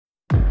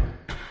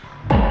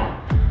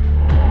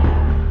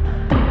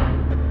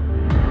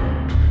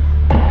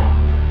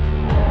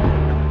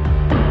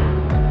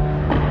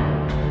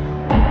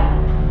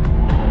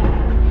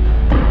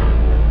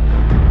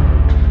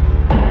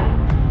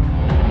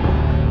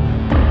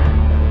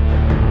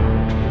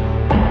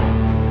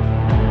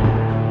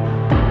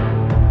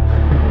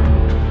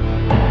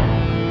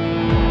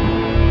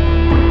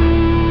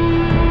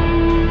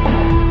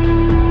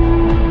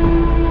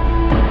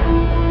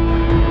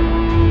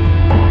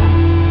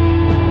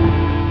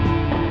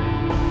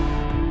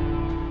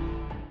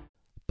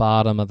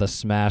Bottom of the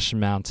Smash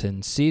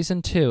Mountain,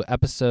 Season 2,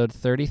 Episode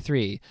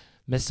 33,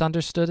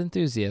 Misunderstood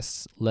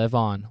Enthusiasts Live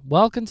On.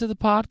 Welcome to the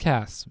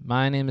podcast.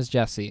 My name is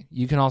Jesse.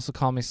 You can also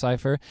call me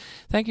Cypher.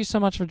 Thank you so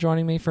much for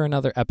joining me for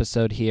another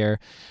episode here.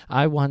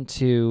 I want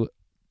to,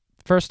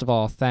 first of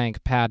all,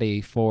 thank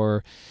Patty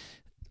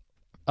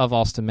of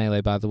Alston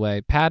Melee, by the way.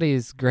 Patty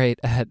is great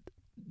at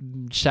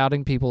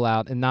shouting people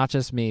out, and not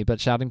just me, but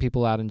shouting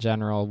people out in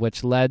general,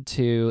 which led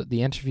to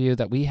the interview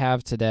that we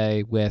have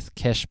today with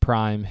Kish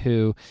Prime,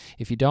 who,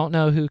 if you don't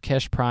know who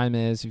Kish Prime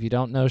is, if you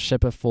don't know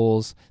Ship of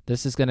Fools,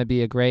 this is going to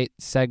be a great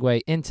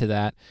segue into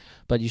that.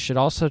 But you should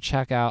also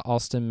check out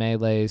Alston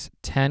Melee's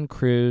 10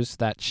 Crews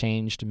That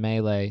Changed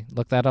Melee.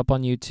 Look that up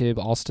on YouTube,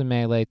 Alston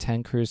Melee,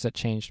 10 Crews That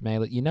Changed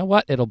Melee. You know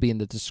what? It'll be in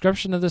the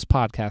description of this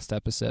podcast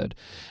episode,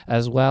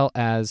 as well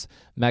as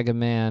Mega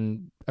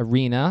Man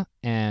Arena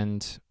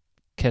and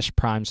Kish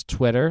Prime's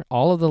Twitter,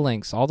 all of the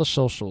links, all the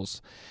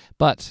socials.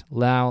 But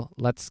now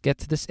let's get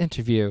to this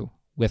interview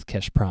with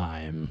Kish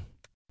Prime.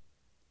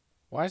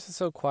 Why is it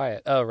so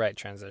quiet? Oh, right,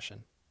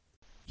 transition.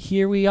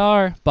 Here we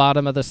are,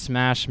 bottom of the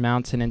Smash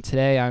Mountain, and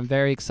today I'm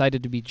very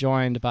excited to be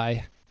joined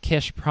by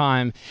Kish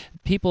Prime.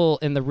 People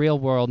in the real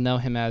world know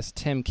him as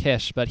Tim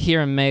Kish, but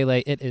here in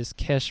Melee it is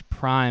Kish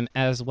Prime,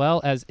 as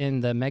well as in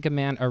the Mega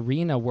Man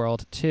Arena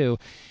world too.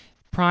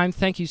 Prime,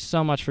 thank you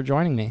so much for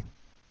joining me.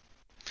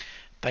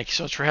 Thank you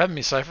so much for having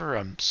me, Cypher.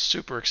 I'm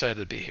super excited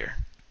to be here.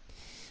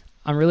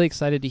 I'm really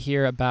excited to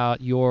hear about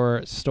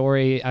your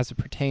story as it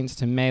pertains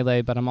to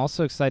Melee, but I'm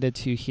also excited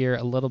to hear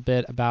a little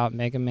bit about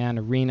Mega Man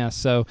Arena.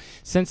 So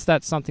since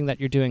that's something that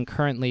you're doing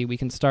currently, we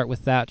can start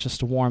with that just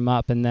to warm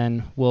up, and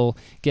then we'll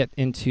get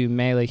into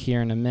Melee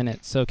here in a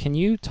minute. So can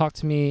you talk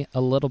to me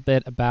a little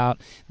bit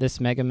about this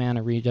Mega Man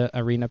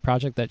Arena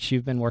project that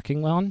you've been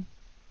working on?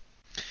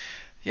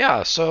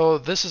 Yeah, so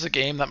this is a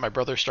game that my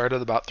brother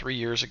started about 3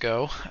 years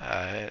ago,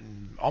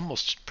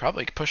 almost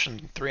probably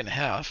pushing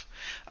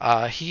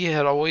 3.5. He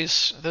had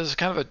always, this is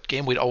kind of a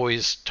game we'd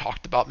always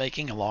talked about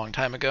making a long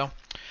time ago,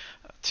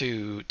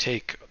 to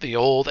take the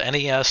old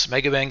NES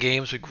Mega Man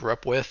games we grew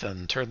up with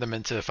and turn them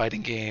into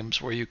fighting games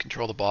where you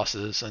control the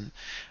bosses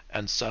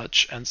and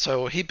such. And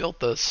so he built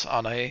this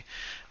on a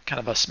kind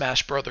of a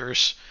Smash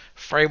Brothers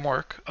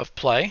framework of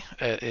play.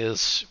 It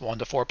is 1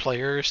 to 4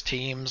 players,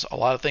 teams, a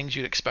lot of things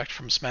you'd expect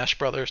from Smash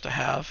Brothers to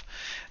have,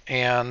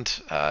 and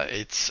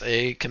it's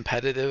a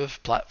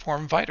competitive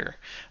platform fighter.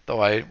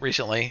 Though I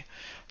recently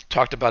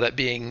talked about it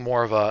being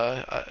more of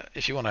a,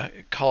 if you want to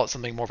call it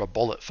something, more of a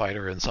bullet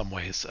fighter in some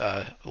ways.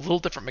 A little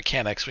different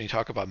mechanics when you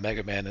talk about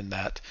Mega Man, in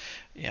that,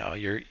 you know,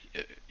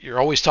 you're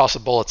always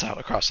tossing bullets out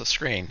across the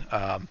screen.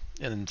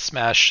 In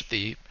Smash,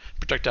 the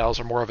projectiles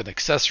are more of an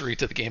accessory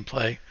to the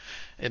gameplay.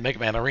 In Mega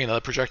Man Arena,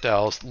 the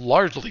projectiles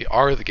largely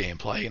are the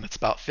gameplay, and it's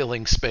about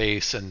filling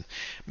space and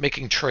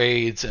making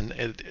trades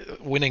and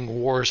winning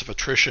wars of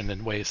attrition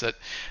in ways that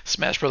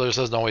Smash Brothers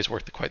doesn't always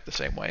work quite the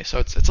same way. So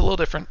it's a little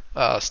different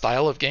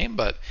style of game,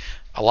 but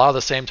a lot of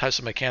the same types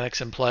of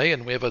mechanics in play,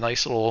 and we have a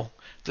nice little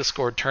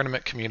Discord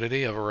tournament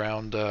community of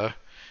around,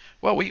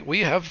 well,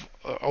 we have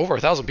over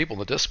 1,000 people in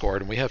the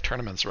Discord, and we have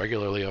tournaments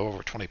regularly of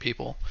over 20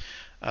 people.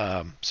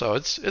 So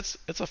it's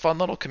a fun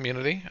little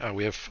community.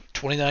 We have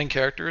 29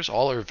 characters.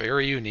 All are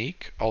very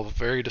unique, all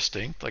very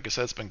distinct. Like I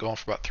said, it's been going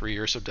for about 3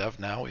 years of dev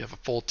now. We have a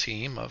full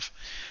team of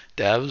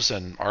devs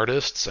and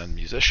artists and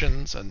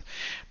musicians, and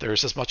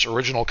there's as much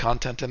original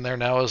content in there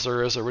now as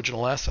there is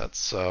original assets.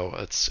 So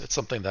it's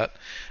something that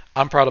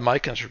I'm proud of my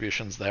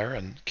contributions there,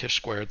 and Kish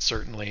Squared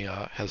certainly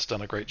has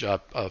done a great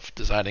job of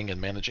designing and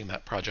managing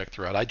that project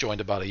throughout. I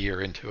joined about a year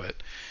into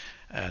it,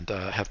 and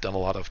have done a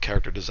lot of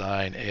character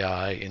design,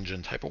 AI,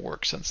 engine type of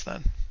work since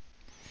then.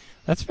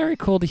 That's very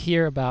cool to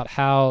hear about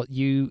how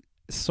you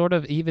sort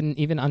of,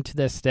 even unto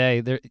this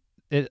day,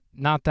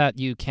 not that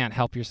you can't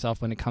help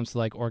yourself when it comes to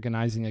like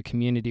organizing a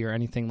community or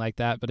anything like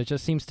that, but it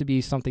just seems to be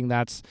something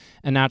that's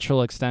a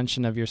natural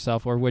extension of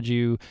yourself, or would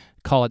you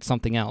call it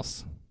something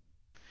else?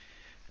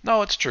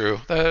 No, it's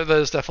true. That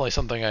is definitely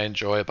something I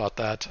enjoy about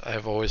that.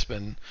 I've always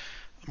been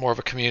more of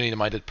a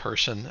community-minded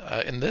person.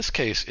 In this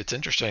case, it's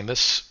interesting.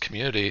 This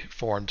community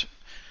formed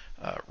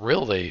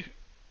really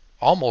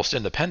almost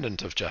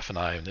independent of Jeff and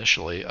I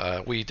initially.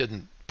 We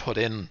didn't put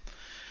in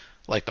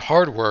like the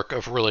hard work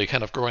of really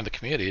kind of growing the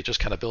community. It just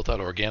kind of built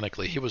out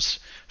organically. He was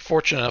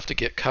fortunate enough to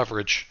get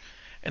coverage,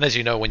 and as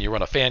you know, when you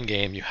run a fan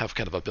game, you have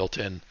kind of a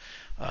built-in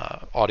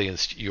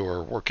audience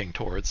you're working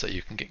towards that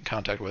you can get in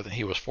contact with, and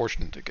he was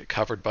fortunate to get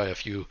covered by a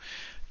few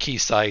key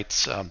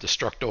sites.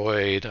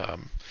 Destructoid,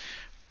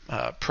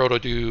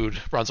 Protodude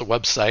runs a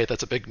website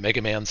that's a big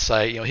Mega Man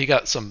site. You know, he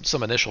got some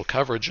initial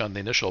coverage on the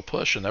initial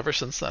push, and ever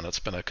since then it's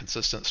been a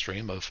consistent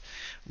stream of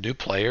new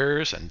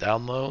players and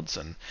downloads.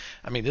 And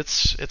I mean,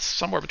 it's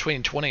somewhere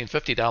between 20 and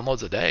 50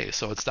 downloads a day,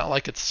 so it's not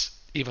like it's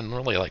even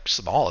really like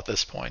small at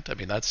this point. I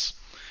mean,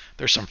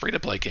 there's some free to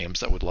play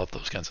games that would love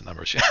those kinds of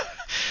numbers.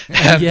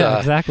 And, yeah,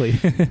 exactly.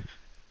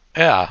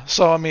 Yeah,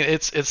 so I mean,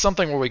 it's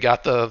something where we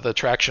got the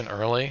traction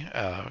early.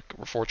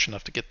 We're fortunate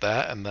enough to get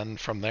that, and then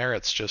from there,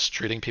 it's just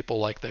treating people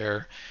like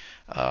they're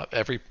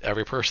every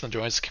person that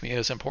joins the community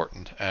is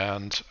important,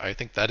 and I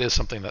think that is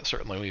something that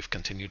certainly we've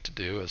continued to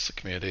do as the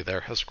community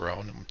there has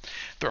grown. And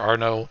there are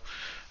no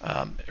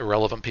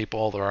irrelevant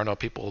people. There are no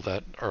people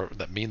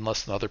that mean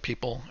less than other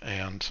people,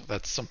 and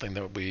that's something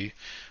that we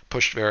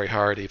pushed very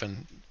hard.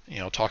 Even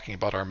talking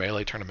about our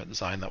Melee tournament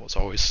design, that was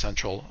always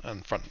central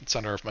and front and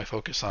center of my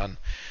focus on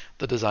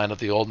the design of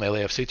the old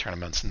Melee FC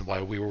tournaments, and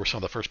why we were some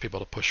of the first people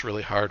to push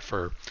really hard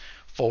for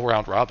full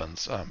round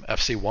robins.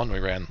 FC1, we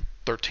ran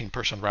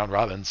 13-person round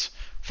robins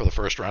for the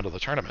first round of the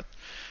tournament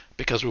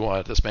because we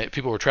wanted as many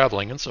people were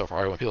traveling in so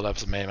far. We want people to have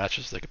as many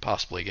matches as they could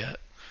possibly get.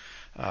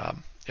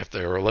 If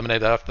they were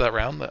eliminated after that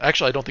round,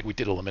 actually I don't think we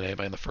did eliminate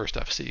anybody in the first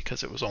FC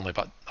because it was only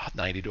about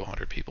 90 to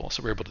 100 people,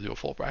 so we were able to do a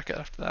full bracket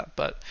after that.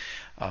 But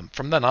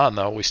from then on,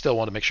 though, we still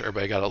want to make sure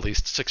everybody got at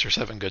least 6 or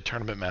 7 good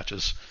tournament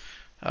matches.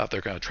 If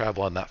they're going to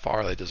travel in that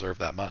far, they deserve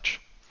that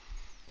much.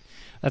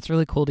 That's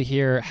really cool to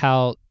hear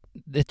how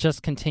it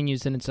just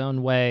continues in its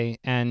own way,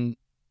 and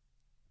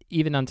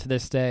even unto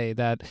this day,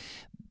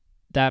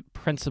 that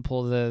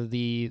principle,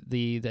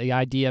 the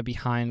idea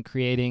behind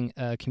creating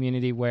a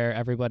community where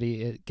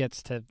everybody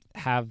gets to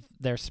have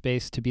their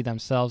space to be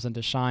themselves and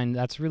to shine,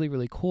 that's really,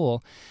 really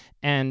cool.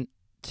 And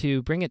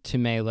to bring it to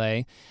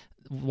Melee,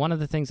 one of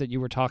the things that you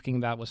were talking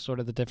about was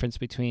sort of the difference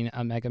between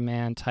a Mega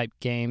Man type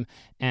game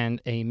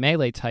and a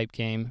Melee type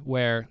game,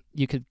 where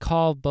you could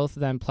call both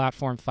of them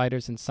platform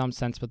fighters in some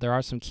sense, but there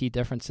are some key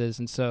differences.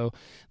 And so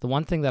the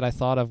one thing that I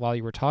thought of while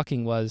you were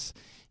talking was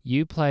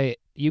you played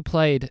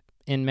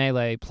in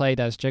Melee, played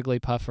as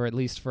Jigglypuff, or at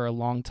least for a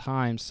long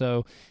time.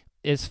 So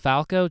is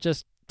Falco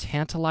just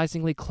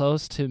tantalizingly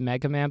close to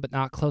Mega Man, but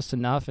not close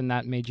enough, and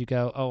that made you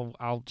go, oh,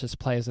 I'll just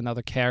play as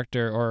another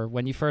character? Or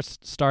when you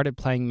first started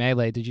playing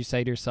Melee, did you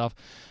say to yourself,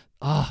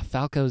 oh,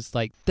 Falco's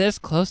like this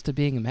close to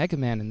being a Mega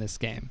Man in this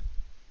game?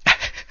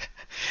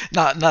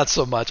 Not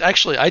so much.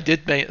 Actually, I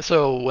did main.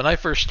 So when I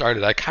first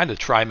started, I kind of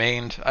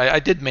tri-mained. I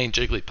did main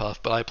Jigglypuff,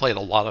 but I played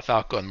a lot of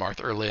Falco and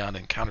Marth early on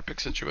in counterpick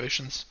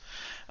situations.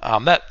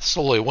 That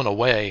slowly went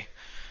away.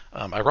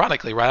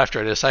 Ironically, right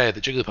after I decided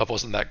that Jigglypuff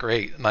wasn't that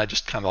great, and I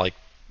just kind of like,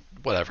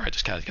 whatever, I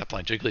just kind of kept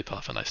playing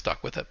Jigglypuff, and I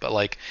stuck with it. But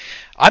like,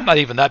 I'm not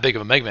even that big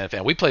of a Mega Man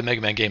fan. We played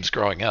Mega Man games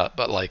growing up,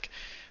 but like,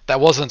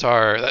 that wasn't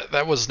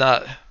that was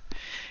not.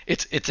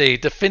 It's a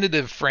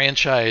definitive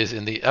franchise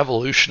in the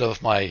evolution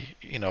of my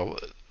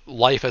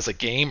life as a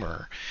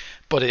gamer,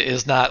 but it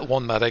is not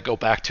one that I go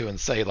back to and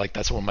say like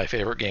that's one of my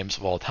favorite games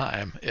of all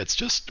time. It's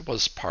just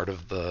was part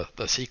of the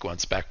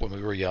sequence back when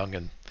we were young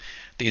and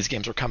these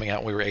games were coming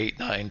out when we were 8,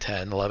 9,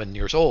 10, 11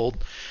 years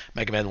old.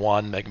 Mega Man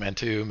 1, Mega Man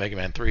 2, Mega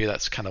Man 3,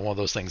 that's kind of one of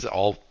those things that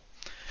all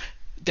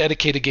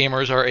dedicated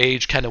gamers our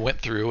age kind of went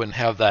through and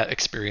have that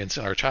experience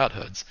in our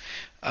childhoods.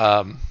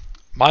 I'm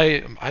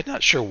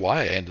not sure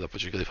why I ended up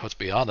with Jigglypuff, to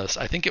be honest.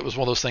 I think it was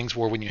one of those things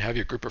where when you have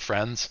your group of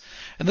friends,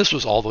 and this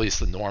was always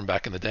the norm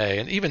back in the day,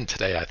 and even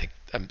today I think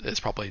it's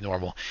probably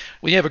normal.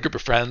 When you have a group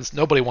of friends,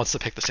 nobody wants to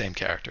pick the same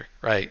character,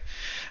 right?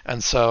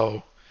 And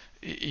so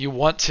you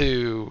want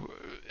to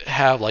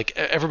have like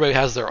everybody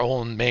has their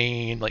own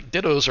main, like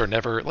Dittos are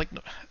never like,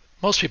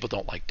 most people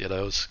don't like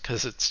Dittos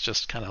because it's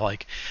just kind of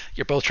like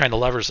you're both trying to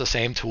leverage the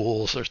same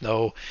tools. There's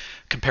no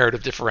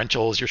comparative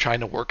differentials. You're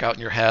trying to work out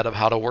in your head of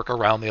how to work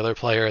around the other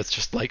player. It's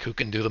just like who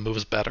can do the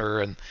moves better,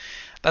 and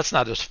that's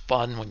not as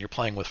fun when you're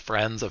playing with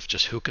friends of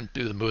just who can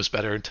do the moves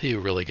better until you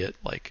really get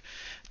like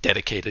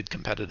dedicated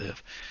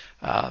competitive.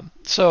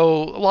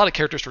 So a lot of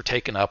characters were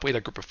taken up. We had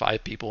a group of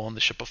 5 people on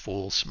the Ship of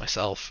Fools,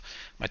 myself,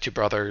 my 2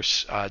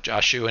 brothers,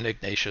 Joshua and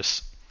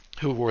Ignatius,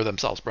 who were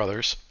themselves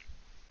brothers.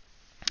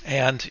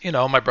 And,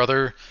 my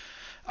brother,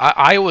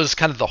 I was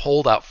kind of the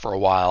holdout for a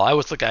while. I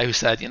was the guy who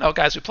said,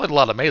 guys, we played a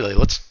lot of Melee.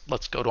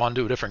 Let's go on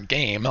to a different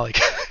game. Like,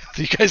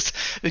 do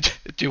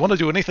you want to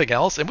do anything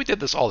else? And we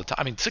did this all the time.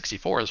 I mean,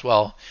 64 as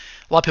well.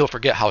 A lot of people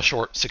forget how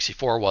short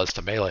 64 was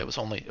to Melee.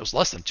 It was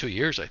less than 2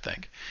 years, I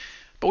think.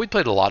 But we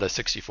played a lot of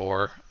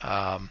 64,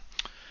 a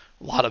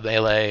lot of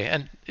Melee,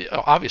 and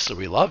obviously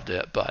we loved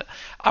it, but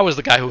I was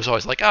the guy who was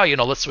always like,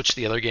 let's switch to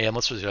the other game,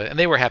 let's switch to the other. And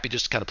they were happy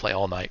just to kind of play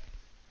all night.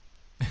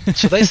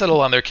 So they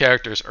settled on their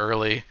characters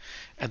early,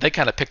 and they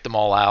kind of picked them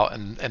all out,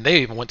 and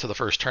they even went to the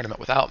first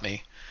tournament without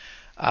me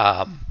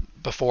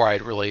before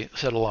I'd really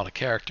settled on a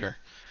character.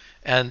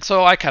 And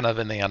so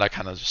in the end, I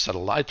kind of just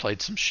settled. I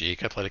played some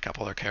Sheik, I played a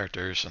couple other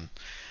characters, and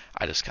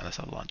I just kind of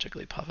settled on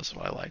Jigglypuff is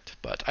what I liked.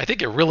 But I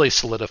think it really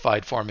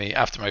solidified for me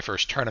after my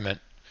first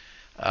tournament.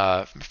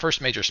 My first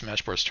major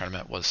Smash Bros.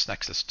 Tournament was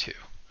Nexus 2,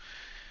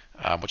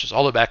 which was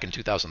all the way back in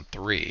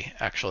 2003.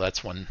 Actually,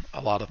 that's when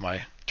a lot of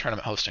my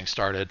tournament hosting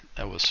started.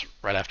 It was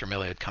right after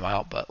Melee had come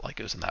out, but like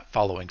it was in that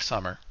following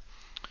summer.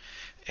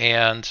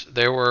 And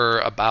there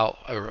were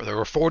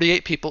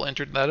 48 people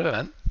entered in that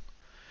event.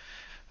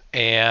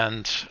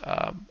 And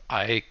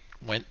I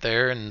went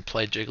there and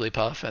played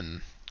Jigglypuff,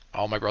 and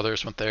all my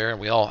brothers went there,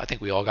 and I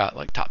think we all got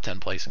like top 10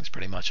 placings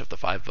pretty much of the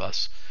 5 of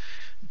us.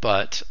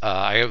 But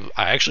I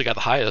actually got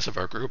the highest of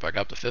our group. I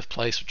got up to 5th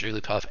place with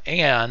Jigglypuff,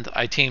 and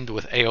I teamed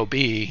with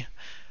AOB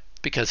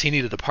because he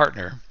needed a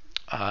partner.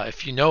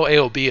 If you know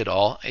AOB at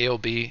all,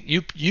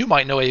 AOB, you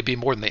might know AOB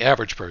more than the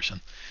average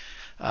person.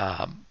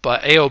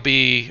 But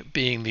AOB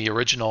being the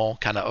original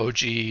kind of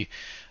OG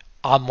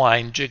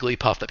online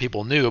Jigglypuff that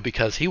people knew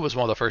because he was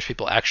one of the first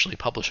people actually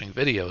publishing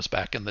videos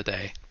back in the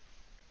day.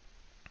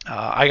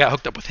 I got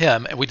hooked up with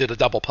him, and we did a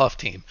double puff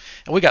team,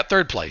 and we got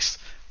third place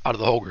out of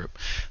the whole group.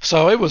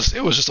 So it was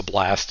just a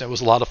blast. It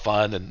was a lot of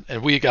fun,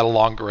 and we got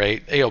along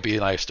great. AOB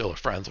and I still are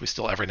friends. We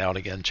still every now and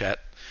again chat.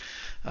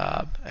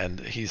 And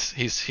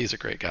he's a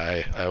great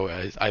guy.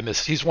 I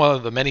miss. He's one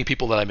of the many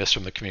people that I miss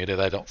from the community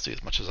that I don't see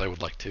as much as I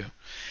would like to.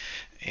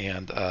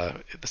 And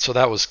so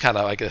that was kind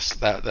of, I guess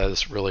that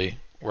is really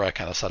where I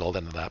kind of settled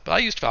into that. But I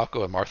used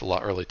Falco and Marth a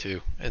lot early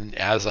too. And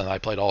Az and I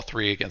played all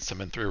three against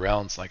him in 3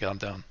 rounds, and I got him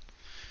down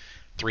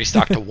 3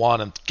 stock to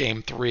 1 in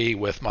game 3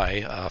 with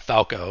my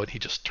Falco, and he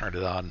just turned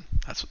it on.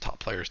 That's what top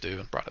players do,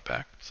 and brought it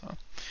back. So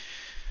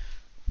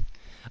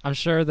I'm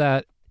sure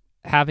that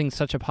having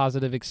such a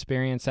positive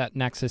experience at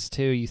Nexus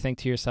 2, you think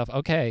to yourself,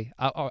 okay,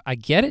 I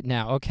get it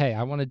now. Okay,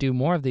 I want to do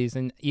more of these.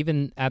 And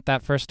even at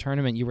that first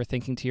tournament, you were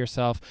thinking to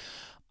yourself,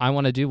 I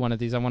want to do one of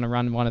these. I want to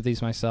run one of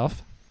these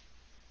myself.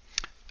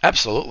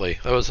 Absolutely.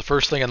 That was the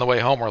first thing on the way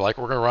home. We're like,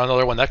 we're going to run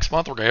another one next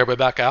month. We're going to get everybody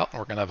back out, and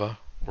we're going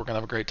to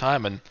have a great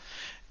time. And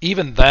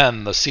even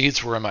then, the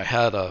seeds were in my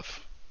head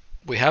of,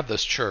 we have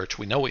this church.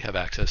 We know we have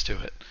access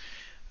to it.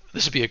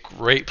 This would be a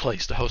great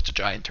place to host a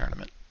giant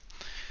tournament.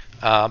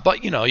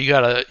 But you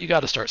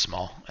gotta start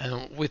small,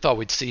 and we thought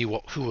we'd see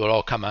who would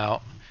all come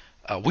out.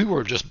 We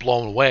were just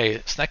blown away.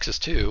 It's Nexus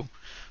 2.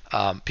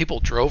 People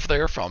drove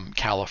there from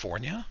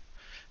California.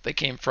 They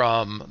came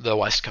from the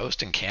West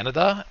Coast in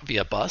Canada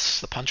via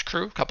bus. The Punch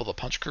Crew, a couple of the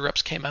Punch Crew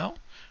reps came out.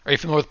 Are you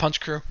familiar with Punch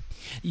Crew?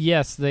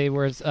 Yes, they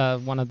were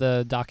one of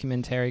the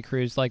documentary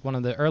crews, like one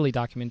of the early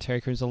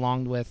documentary crews,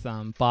 along with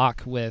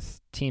Bach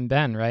with Team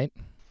Ben, right?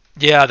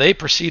 Yeah, they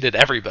preceded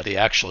everybody,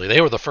 actually.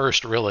 They were the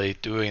first really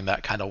doing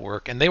that kind of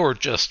work, and they were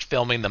just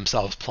filming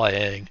themselves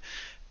playing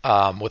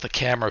with a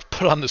camera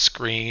put on the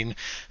screen,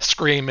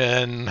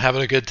 screaming,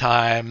 having a good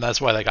time. That's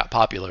why they got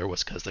popular,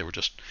 was because they were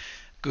just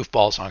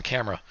goofballs on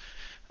camera.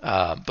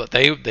 But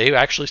they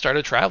actually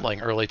started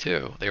traveling early,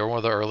 too. They were one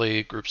of the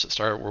early groups that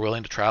were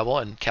willing to travel,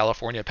 and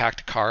California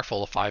packed a car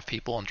full of 5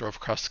 people and drove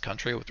across the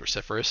country with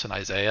Reciferous and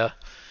Isaiah.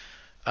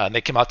 And they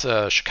came out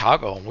to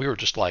Chicago, and we were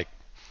just like,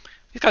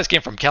 these guys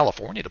came from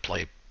California to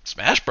play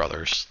Smash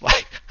Brothers.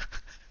 Like,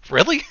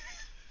 really?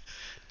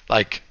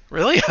 Like,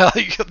 really?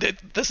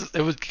 It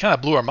was kind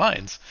of blew our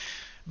minds.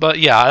 But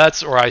yeah,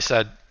 that's where I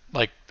said,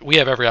 like, we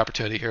have every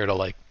opportunity here to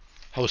like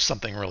host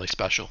something really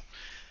special.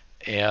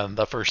 And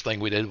the first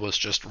thing we did was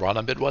just run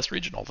a Midwest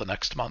Regional the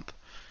next month.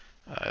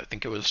 I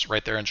think it was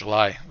right there in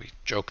July. We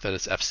joke that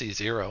it's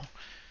FC0,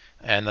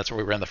 and that's where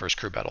we ran the first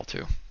crew battle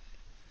too.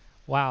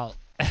 Wow.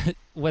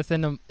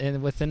 within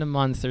a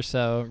month or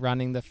so,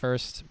 running the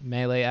first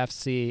Melee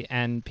FC,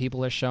 and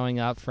people are showing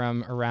up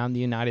from around the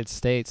United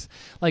States.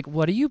 Like,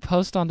 what do you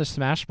post onto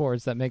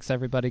Smashboards that makes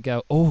everybody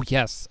go, "Oh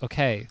yes,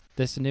 okay,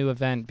 this new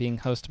event being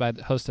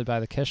hosted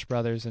by the Kish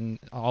brothers and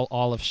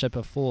all of Ship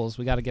of Fools.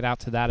 We got to get out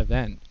to that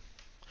event."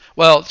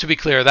 Well, to be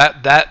clear,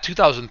 that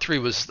 2003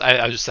 was,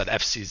 I just said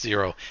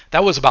FC0.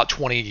 That was about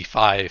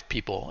 25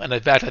 people, and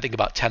in fact, I think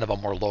about 10 of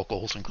them were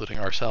locals, including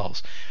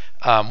ourselves.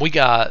 We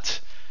got.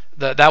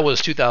 That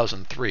was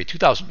 2003.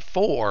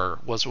 2004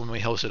 was when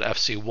we hosted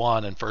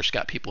FC1 and first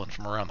got people in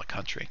from around the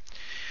country.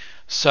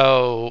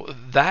 So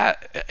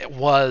that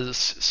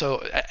was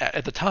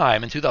at the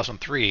time in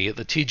 2003,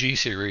 the TG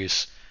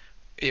series,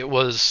 it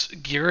was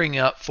gearing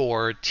up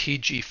for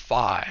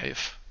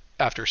TG5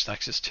 after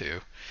Nexus 2.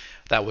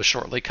 That was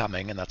shortly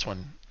coming, and that's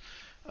when,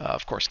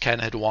 of course, Ken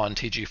had won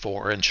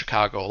TG4 in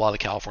Chicago. A lot of the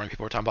California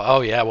people were talking about,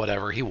 oh yeah,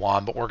 whatever, he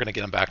won, but we're going to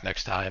get him back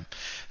next time.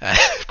 And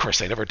of course,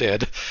 they never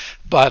did.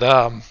 But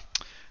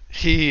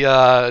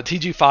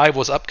TG5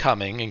 was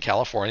upcoming in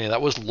California.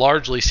 That was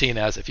largely seen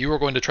as, if you were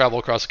going to travel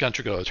across the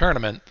country to go to a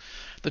tournament,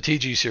 the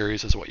TG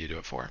series is what you do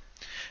it for.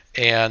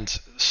 And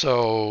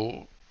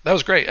so that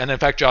was great. And in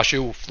fact, Josh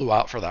Yu flew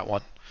out for that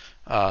one.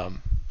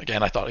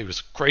 Again, I thought he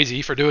was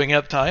crazy for doing it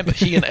at the time, but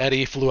he and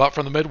Eddie flew out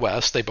from the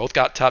Midwest. They both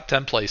got top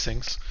 10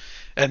 placings.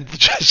 And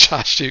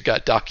Josh Yu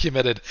got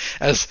documented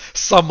as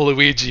some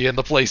Luigi in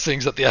the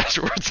placings at the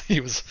afterwards. He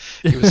was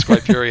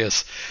quite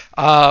furious.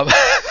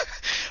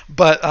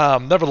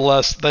 But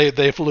nevertheless,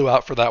 they flew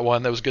out for that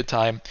one. That was a good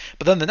time.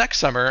 But then the next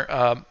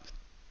summer,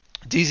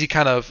 DZ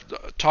kind of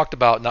talked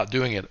about not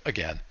doing it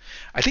again.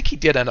 I think he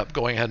did end up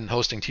going ahead and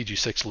hosting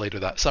TG6 later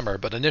that summer,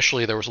 but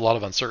initially there was a lot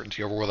of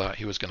uncertainty over whether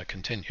he was going to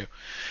continue.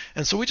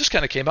 And so we just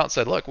kind of came out and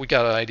said, look, we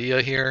got an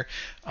idea here.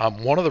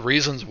 One of the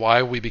reasons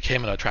why we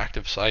became an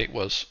attractive site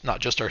was not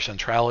just our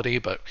centrality,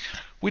 but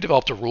we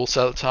developed a rule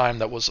set at the time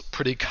that was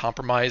pretty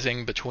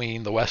compromising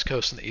between the West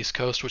Coast and the East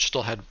Coast, which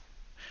still had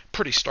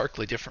pretty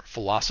starkly different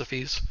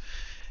philosophies.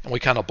 And we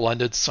kind of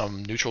blended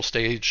some neutral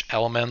stage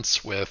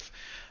elements with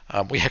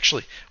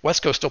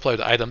West Coast still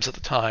played items at the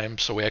time,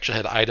 so we actually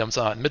had items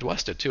on.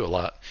 Midwest did too a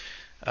lot.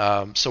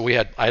 So we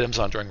had items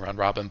on during round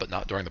robin, but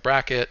not during the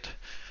bracket.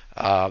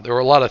 There were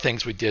a lot of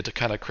things we did to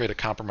kind of create a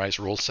compromise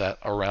rule set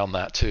around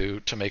that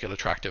to make it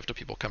attractive to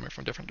people coming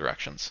from different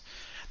directions.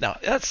 Now,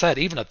 that said,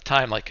 even at the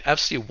time, like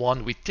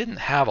FC1, we didn't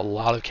have a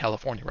lot of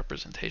California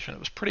representation. It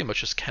was pretty much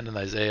just Ken and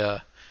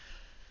Isaiah,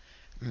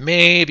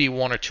 maybe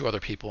one or two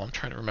other people. I'm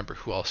trying to remember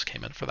who else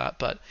came in for that,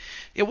 but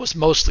it was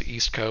mostly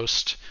East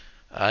Coast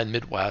and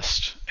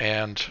Midwest,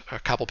 and a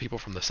couple people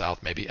from the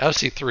South maybe.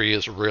 FC3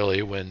 is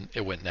really when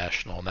it went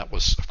national, and that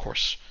was, of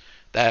course,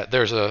 that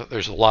there's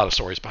a lot of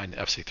stories behind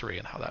FC3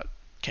 and how that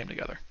came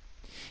together.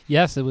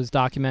 Yes, it was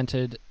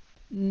documented,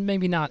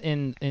 maybe not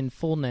in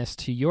fullness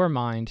to your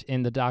mind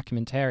in the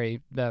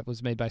documentary that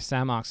was made by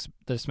Samox,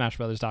 the Smash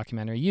Brothers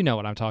documentary. You know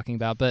what I'm talking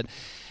about, but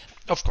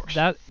of course,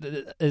 that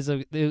is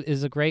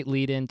a great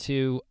lead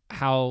into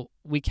how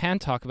we can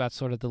talk about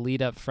sort of the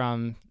lead up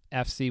from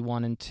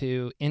FC1 and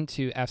 2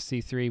 into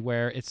FC3,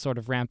 where it's sort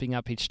of ramping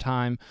up each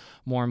time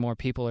more and more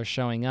people are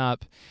showing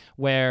up,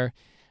 where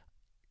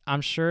I'm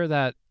sure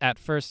that at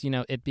first,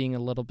 it being a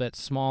little bit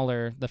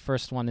smaller, the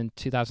first one in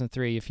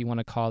 2003, if you want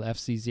to call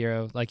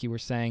FC0, like you were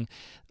saying,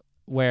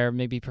 where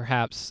maybe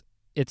perhaps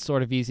it's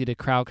sort of easy to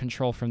crowd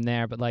control from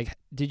there. But like,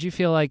 did you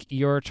feel like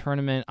your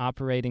tournament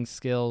operating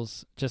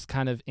skills just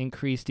kind of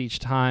increased each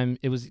time?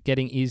 It was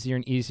getting easier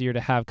and easier to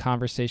have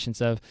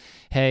conversations of,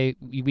 hey,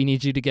 we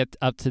need you to get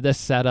up to this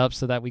setup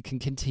so that we can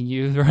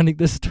continue running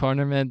this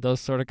tournament, those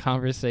sort of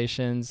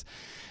conversations.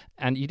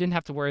 And you didn't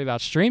have to worry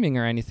about streaming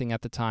or anything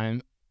at the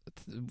time,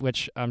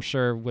 which I'm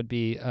sure would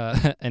be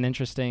an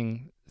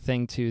interesting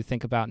thing to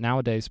think about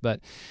nowadays.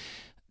 But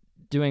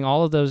doing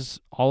all of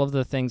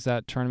the things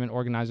that tournament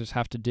organizers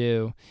have to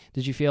do,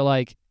 did you feel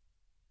like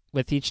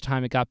with each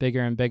time it got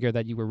bigger and bigger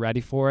that you were ready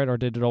for it, or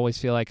did it always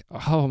feel like,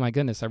 oh my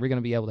goodness, are we going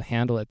to be able to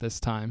handle it this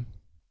time?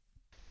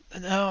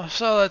 No,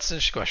 so that's an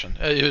interesting question.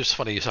 It was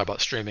funny you talk about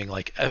streaming.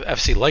 Like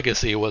FC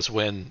Legacy was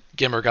when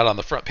Gimmer got on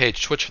the front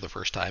page Twitch for the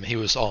first time. He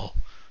was all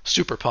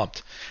super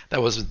pumped.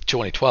 That was in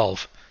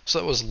 2012. So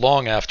it was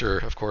long after,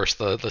 of course,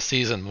 the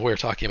season we're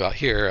talking about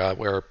here,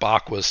 where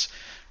Bach was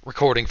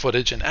recording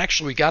footage, and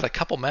actually we got a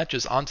couple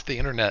matches onto the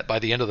internet by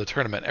the end of the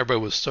tournament.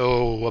 Everybody was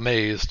so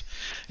amazed,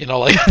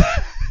 like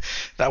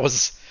that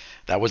was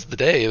the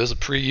day. It was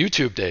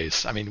pre-YouTube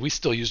days. I mean, we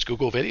still used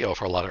Google Video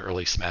for a lot of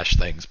early Smash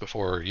things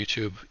before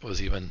YouTube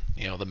was even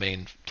the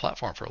main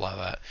platform for a lot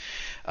of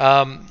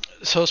that.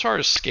 So as far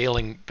as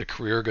scaling the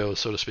career goes,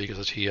 so to speak, as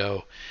a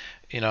TO,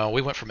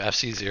 we went from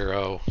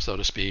FC0, so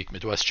to speak,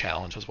 Midwest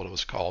Challenge was what it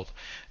was called,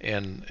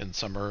 in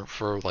summer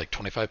for like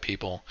 25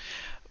 people.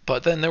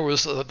 But then there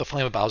was the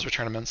Flame of Bowser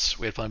tournaments.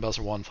 We had Flame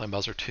Bowser 1, Flame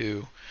Bowser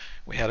 2.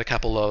 We had a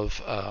couple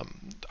of...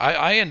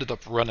 I ended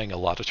up running a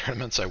lot of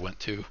tournaments I went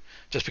to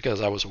just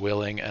because I was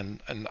willing, and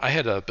I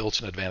had a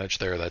built-in advantage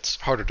there that's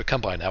harder to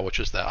come by now, which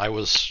is that I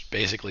was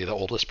basically the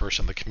oldest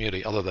person in the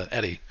community other than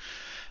Eddie.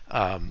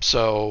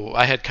 So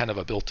I had kind of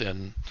a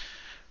built-in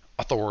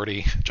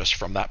authority just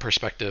from that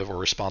perspective, or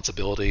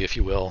responsibility, if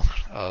you will,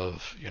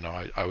 of,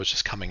 I was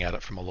just coming at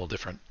it from a little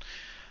different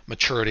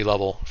maturity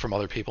level from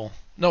other people.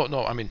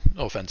 No, I mean,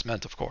 no offense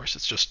meant, of course.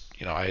 It's just,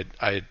 I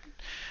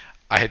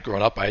had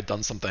grown up, I had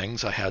done some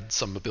things, I had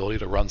some ability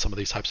to run some of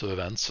these types of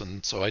events,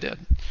 and so I did.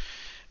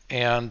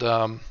 And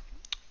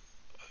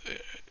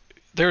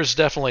there was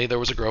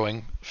a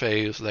growing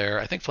phase there.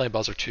 I think Flame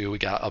Bowser 2, we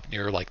got up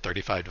near like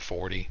 35 to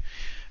 40,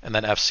 and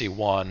then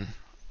FC1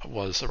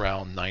 was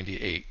around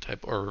 98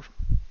 or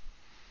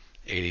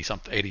 80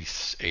 something, 80,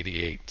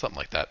 88, something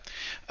like that.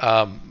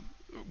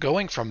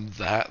 Going from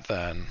that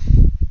then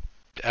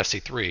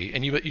FC3,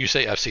 and you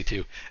say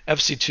FC2.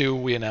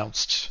 FC2 we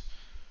announced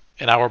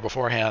an hour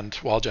beforehand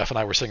while Jeff and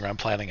I were sitting around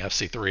planning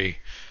FC3,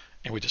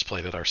 and we just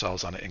played it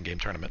ourselves on an in-game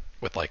tournament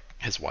with like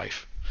his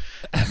wife.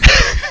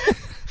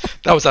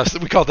 That was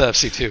we called that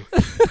FC2.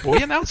 But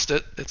we announced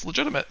it. It's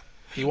legitimate.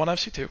 He won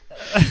FC2.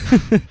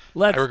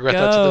 Let's I regret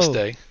go. that to this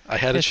day. I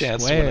had a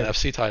chance to win an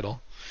FC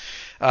title.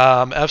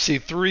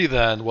 FC3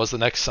 then was the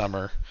next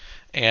summer,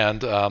 and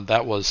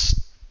that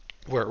was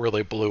where it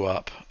really blew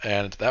up,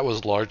 and that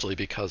was largely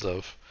because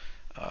of,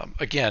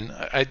 again,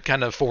 I'd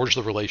kind of forged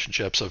the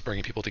relationships of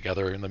bringing people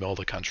together in the middle of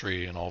the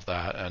country and all of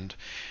that, and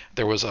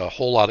there was a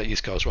whole lot of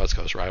East Coast, West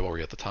Coast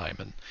rivalry at the time,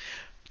 and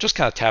just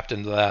kind of tapped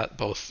into that.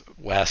 Both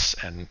Wes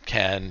and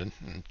Ken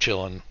and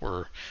Chillin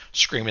were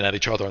screaming at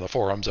each other on the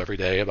forums every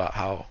day about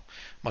how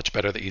much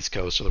better the East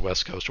Coast or the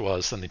West Coast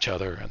was than each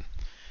other,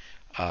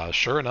 and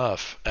sure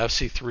enough,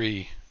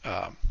 FC3,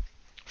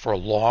 for a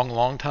long,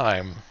 long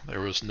time, there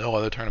was no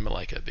other tournament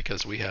like it,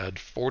 because we had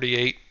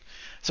 48.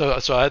 So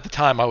at the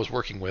time, I was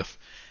working with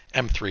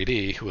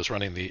M3D, who was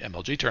running the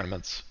MLG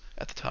tournaments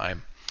at the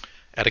time,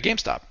 at a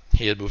GameStop.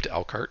 He had moved to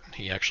Elkhart.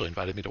 He actually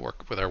invited me to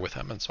work there with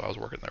him, and so I was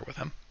working there with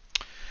him.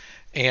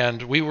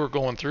 And we were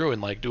going through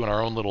and like doing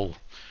our own little,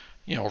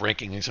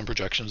 rankings and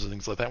projections and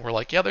things like that. And we're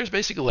like, yeah, there's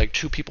basically like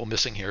 2 people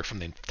missing here from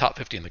the top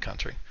 50 in the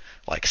country.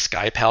 Like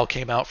SkyPal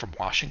came out from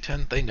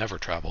Washington. They never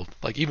traveled.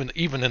 Like even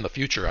in the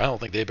future, I don't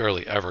think they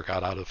barely ever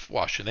got out of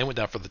Washington. They went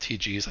down for the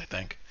TGs, I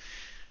think,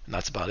 and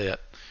that's about it.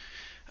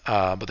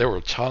 But there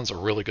were tons of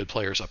really good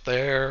players up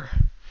there.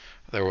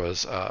 There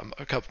was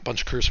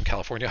bunch of crews from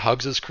California.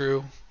 Hugs'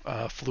 crew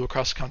flew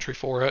across the country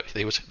for it.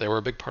 They were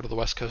a big part of the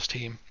West Coast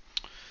team.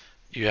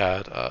 You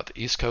had the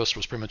East Coast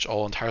was pretty much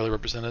all entirely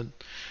represented.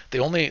 The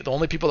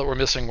only people that were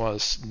missing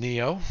was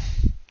Neo,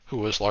 who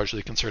was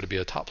largely considered to be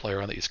a top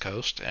player on the East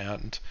Coast,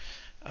 and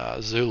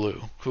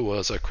Zulu, who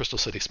was a Crystal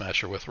City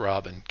smasher with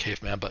Rob and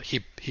Caveman, but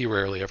he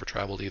rarely ever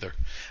traveled either.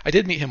 I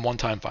did meet him one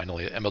time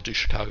finally at MLG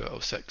Chicago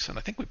 '06, and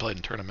I think we played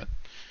in tournament,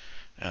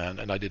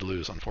 and I did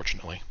lose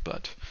unfortunately,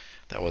 but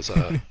that was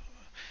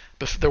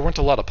but there weren't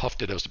a lot of Puff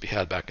Dittos to be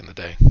had back in the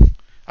day.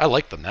 I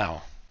like them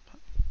now.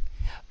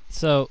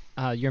 So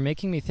you're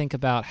making me think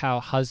about how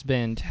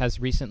Husband has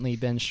recently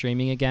been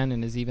streaming again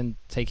and is even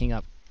taking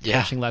up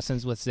coaching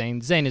lessons with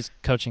Zane. Zane is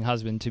coaching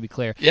Husband, to be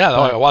clear. Yeah,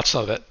 I watched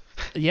some of it.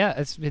 Yeah,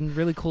 it's been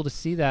really cool to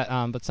see that.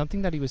 But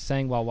something that he was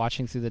saying while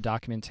watching through the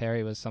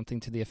documentary was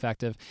something to the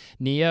effect of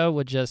Neo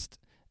would just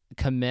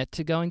commit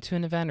to going to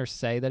an event or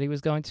say that he was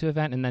going to an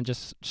event and then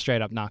just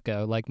straight up not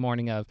go. Like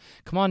morning of,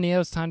 come on, Neo,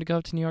 it's time to go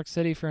up to New York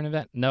City for an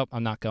event. Nope,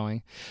 I'm not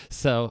going.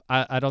 So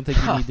I don't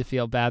think you need to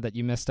feel bad that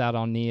you missed out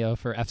on Neo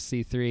for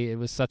FC3. It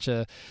was such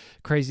a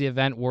crazy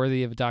event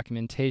worthy of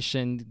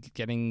documentation,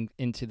 getting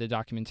into the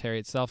documentary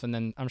itself. And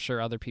then I'm sure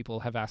other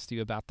people have asked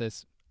you about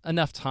this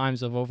enough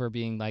times of over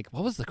being like,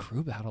 what was the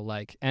crew battle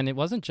like? And it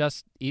wasn't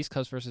just East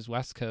Coast versus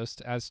West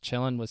Coast, as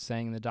Chillin was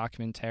saying in the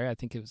documentary. I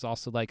think it was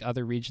also like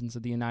other regions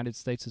of the United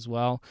States as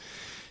well.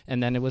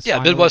 And then it was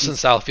Midwest and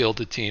South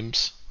fielded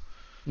teams.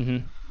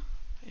 Mm-hmm.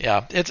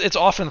 Yeah, it's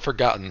often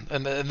forgotten,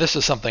 and this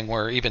is something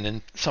where even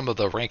in some of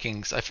the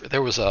rankings,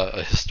 there was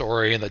a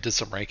historian that did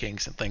some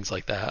rankings and things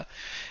like that,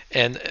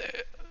 and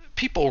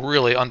people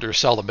really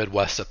undersell the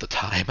Midwest at the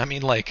time. I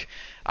mean, like,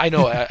 I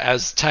know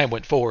as time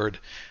went forward,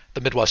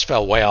 the Midwest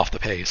fell way off the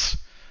pace.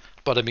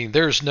 But I mean,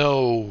 there's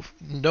no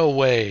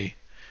way,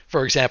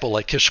 for example,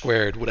 like Kish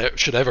Squared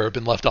should ever have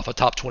been left off a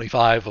top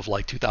 25 of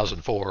like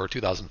 2004 or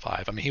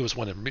 2005. I mean, he was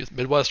winning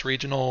Midwest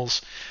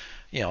regionals,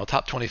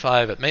 top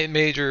 25 at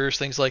majors,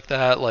 things like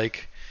that.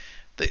 Like,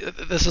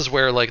 this is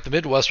where like the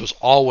Midwest was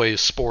always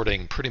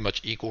sporting pretty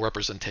much equal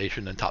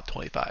representation in top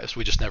 25s.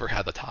 We just never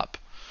had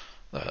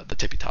the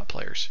tippy top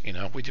players.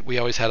 We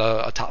always had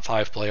a top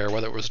 5 player,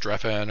 whether it was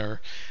Dreffen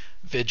or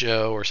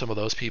Vidjo or some of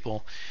those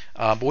people,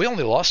 but we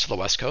only lost to the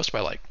West Coast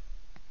by like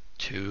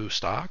 2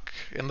 stock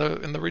in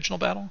the regional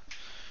battle.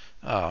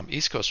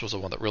 East Coast was the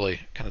one that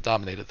really kind of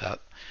dominated that.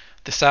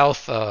 The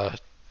South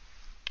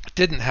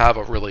didn't have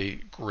a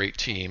really great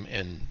team,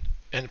 and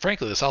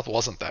frankly, the South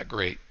wasn't that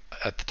great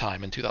at the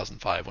time in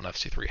 2005 when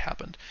FC3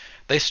 happened.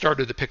 They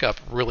started to pick up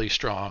really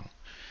strong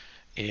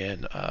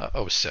in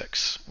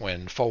 '06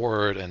 when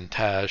Forward and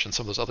Taj and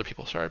some of those other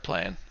people started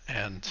playing,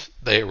 and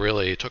they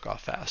really took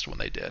off fast when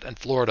they did. And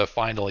Florida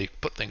finally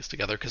put things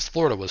together, because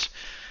Florida was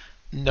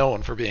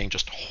known for being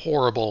just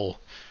horrible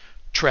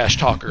trash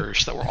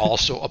talkers that were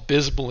also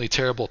abysmally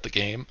terrible at the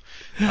game.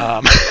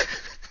 And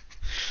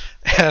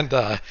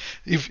have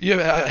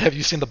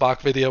you seen the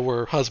Bach video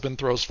where Husband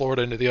throws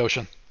Florida into the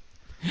ocean?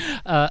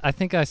 I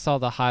think I saw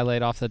the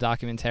highlight off the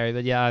documentary,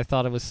 but yeah, I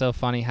thought it was so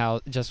funny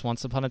how just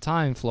once upon a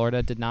time,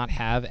 Florida did not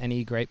have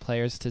any great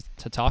players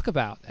to talk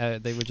about.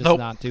 They would just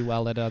not do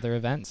well at other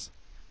events.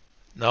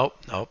 Nope.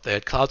 They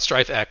had Cloud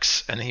Strife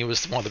X, and he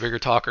was one of the bigger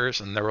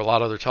talkers, and there were a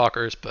lot of other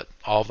talkers, but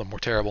all of them were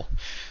terrible.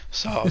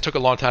 So it took a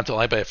long time till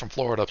anybody from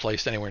Florida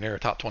placed anywhere near a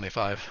top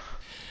 25.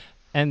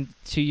 And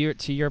to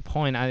your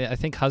point, I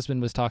think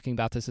Husband was talking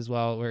about this as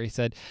well, where he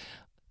said,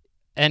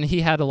 and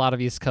he had a lot of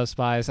East Coast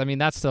bias. I mean,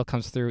 that still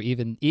comes through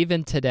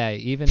even today,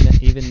 even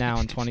now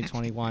in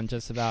 2021,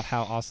 just about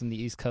how awesome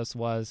the East Coast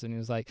was. And he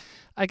was like,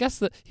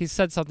 he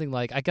said something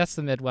like, I guess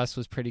the Midwest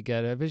was pretty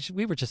good.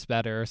 We were just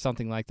better, or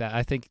something like that.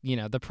 I think,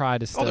 the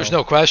pride is still. Oh, there's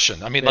no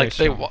question. I mean, like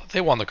strong.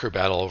 they won the crew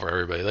battle over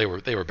everybody. They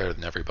were better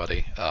than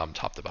everybody,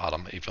 top to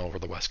bottom, even over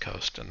the West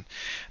Coast, and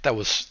that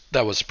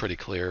was pretty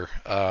clear.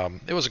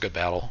 It was a good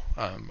battle.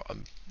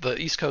 The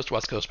East Coast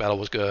West Coast battle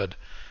was good.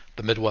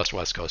 The Midwest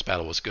West Coast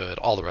battle was good.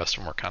 All the rest of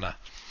them were kind of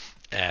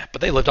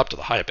but they lived up to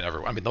the hype. And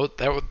I mean,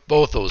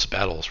 both those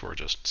battles were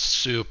just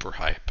super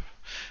hype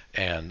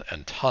and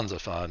tons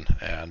of fun,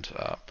 and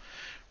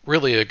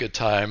really a good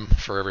time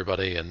for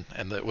everybody. And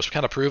it was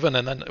kind of proven.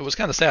 And then it was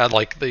kind of sad.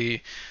 Like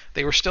they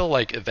were still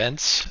like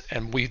events,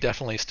 and we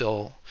definitely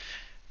still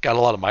got a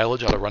lot of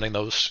mileage out of running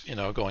those,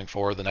 going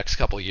forward the next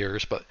couple of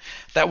years. But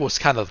that was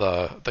kind of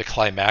the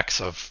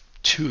climax of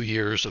 2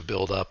 years of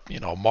build up,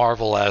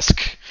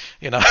 Marvel-esque,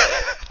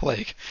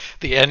 like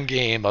the end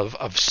game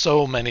of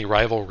so many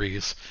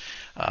rivalries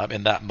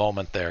in that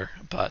moment there.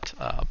 But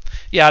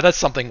that's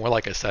something where,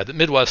 like I said, the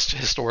Midwest,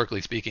 historically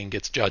speaking,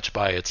 gets judged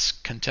by its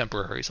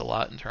contemporaries a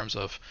lot in terms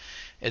of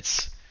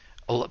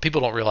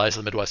people don't realize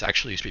the Midwest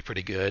actually used to be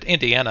pretty good.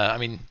 Indiana, I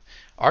mean,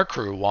 our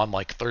crew won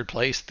like 3rd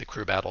place at the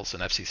crew battles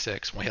in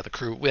FC6. When we had the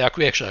crew, we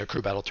actually had a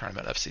crew battle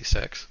tournament at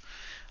FC6.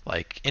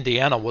 Like,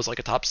 Indiana was like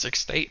a top 6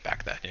 state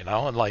back then,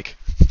 and like,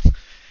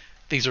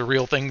 these are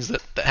real things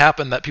that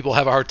happen that people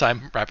have a hard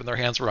time wrapping their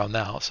hands around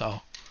now. So,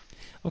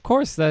 Of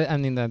course,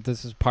 that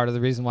this is part of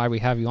the reason why we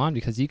have you on,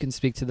 because you can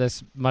speak to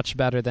this much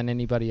better than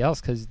anybody else,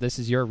 because this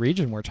is your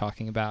region we're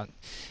talking about,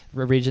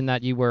 a region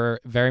that you were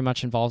very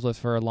much involved with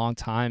for a long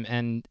time,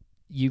 and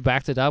you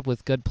backed it up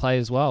with good play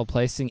as well,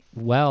 placing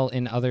well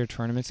in other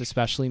tournaments,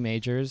 especially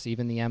majors,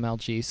 even the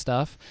MLG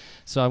stuff.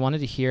 So I wanted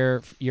to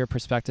hear your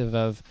perspective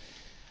of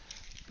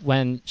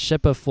when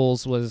Ship of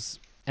Fools was,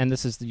 and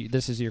this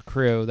is your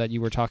crew that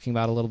you were talking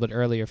about a little bit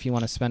earlier. If you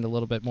want to spend a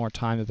little bit more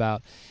time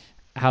about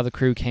how the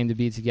crew came to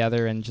be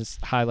together and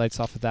just highlights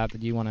off of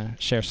that you want to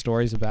share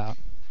stories about.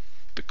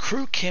 The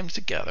crew came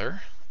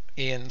together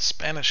in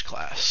Spanish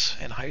class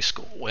in high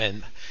school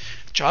when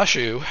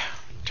Joshu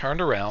turned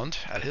around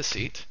at his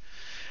seat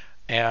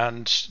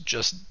and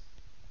just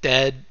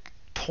dead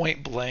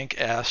point blank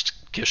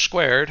asked Kish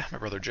Squared, my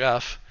brother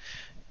Jeff,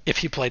 if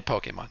he played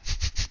Pokemon.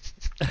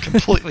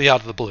 Completely out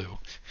of the blue.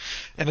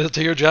 And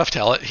to hear Jeff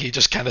tell it, he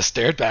just kind of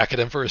stared back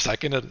at him for a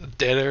second, a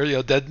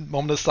dead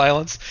moment of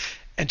silence,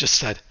 and just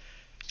said,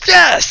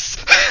 "Yes!"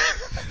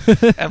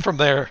 And from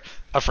there,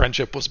 a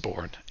friendship was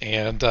born.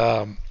 And,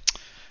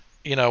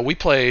 we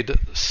played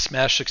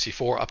Smash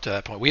 64 up to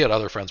that point. We had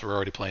other friends who were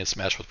already playing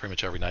Smash with pretty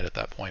much every night at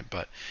that point.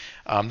 But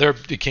there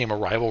became a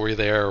rivalry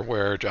there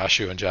where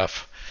Joshu and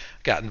Jeff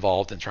got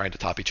involved in trying to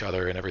top each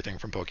other and everything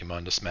from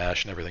Pokemon to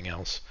Smash and everything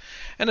else.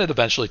 And it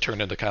eventually turned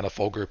into kind of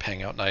full group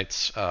hangout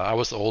nights. I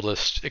was the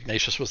oldest.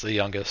 Ignatius was the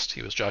youngest.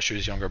 He was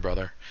Joshu's younger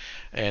brother.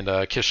 And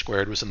Kish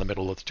Squared was in the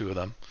middle of the two of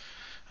them.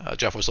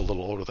 Jeff was a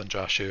little older than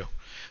Joshu.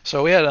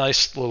 So we had a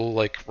nice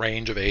little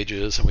range of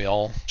ages, and we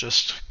all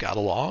just got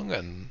along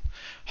and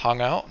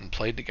hung out and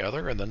played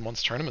together. And then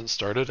once tournaments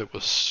started, it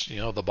was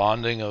the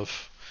bonding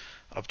of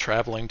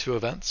traveling to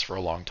events for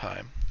a long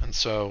time. And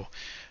so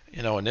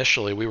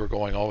initially we were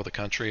going all over the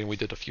country, and we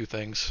did a few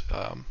things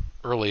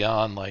early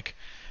on. Like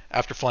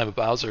after Flying with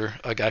Bowser,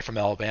 a guy from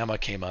Alabama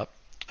came up.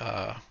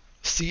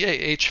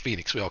 CAH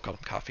Phoenix, we all called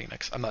him Ka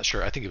Phoenix. I'm not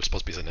sure. I think it was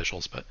supposed to be his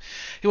initials, but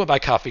he went by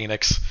Ka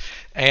Phoenix.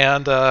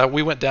 And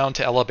we went down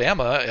to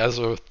Alabama as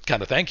a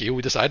kind of thank you.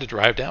 We decided to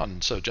drive down.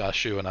 And so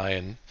Joshu and I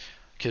and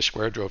Kish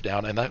Square drove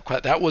down, and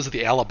that was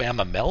the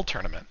Alabama Mel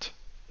tournament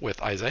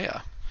with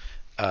Isaiah.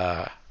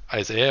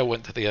 Isaiah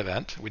went to the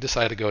event. We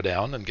decided to go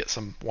down and get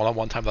some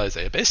one-on-one time with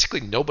Isaiah.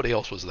 Basically, nobody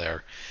else was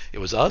there. It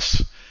was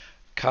us,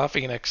 Ka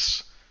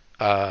Phoenix,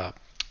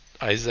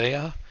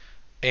 Isaiah,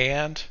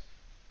 and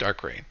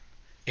Dark Rain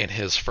in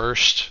his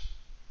first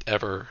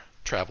ever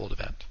traveled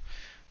event,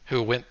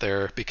 who went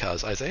there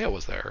because Isaiah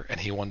was there and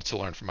he wanted to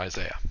learn from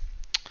Isaiah.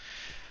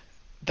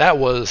 That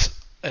was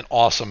an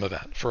awesome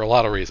event for a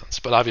lot of reasons,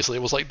 but obviously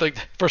it was like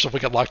first off, we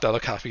got locked out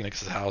of Ka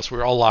Phoenix's house. We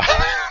were all locked.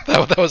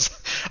 that was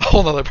a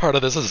whole other part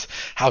of this, is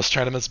house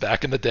tournaments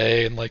back in the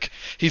day, and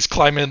he's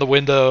climbing in the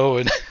window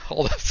and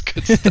all this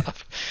good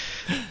stuff.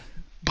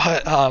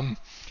 But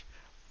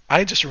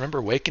I just remember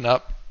waking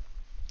up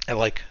at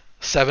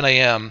 7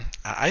 a.m.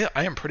 I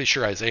am pretty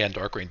sure Isaiah and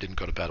Dark Rain didn't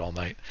go to bed all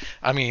night.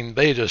 I mean,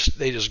 they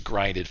just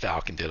grinded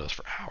Falcon Dittos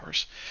for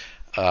hours.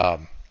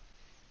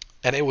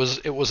 And it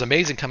was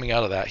amazing coming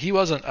out of that. He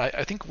wasn't.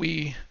 I think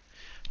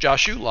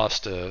Joshu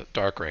lost to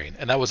Dark Rain,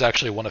 and that was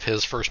actually one of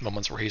his first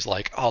moments where he's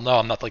like, "Oh no,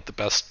 I'm not one of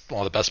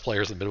the best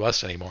players in the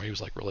Midwest anymore." He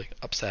was really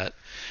upset.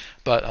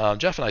 But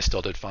Jeff and I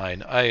still did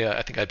fine.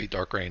 I think I beat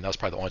Dark Rain. That was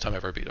probably the only time I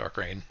ever beat Dark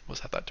Rain,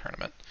 was at that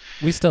tournament.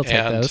 We still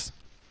take those.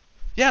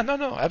 Yeah,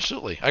 no,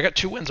 absolutely. I got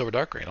 2 wins over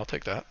Dark Rain. I'll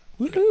take that.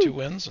 I got 2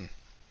 wins, and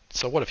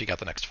so what if he got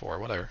the next 4,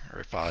 whatever,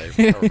 or 5,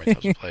 however many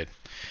times we played.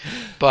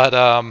 But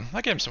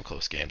I gave him some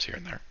close games here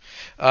and there.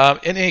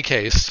 In any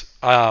case,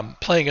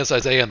 playing as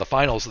Isaiah in the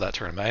finals of that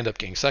tournament, I ended up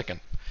getting second.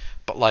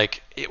 But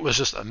it was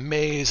just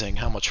amazing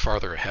how much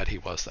farther ahead he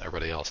was than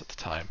everybody else at the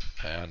time.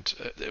 And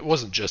it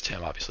wasn't just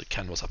him, obviously.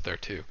 Ken was up there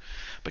too.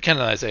 But Ken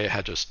and Isaiah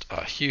had just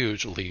a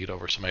huge lead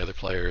over some other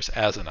players,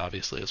 Asin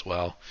obviously as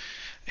well.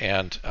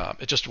 And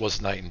it just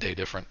was night and day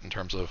different in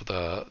terms of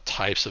the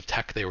types of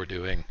tech they were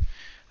doing.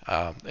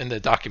 In the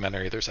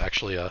documentary, there's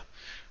actually a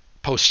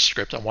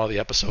postscript on one of the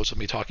episodes of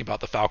me talking about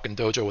the Falcon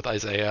Dojo with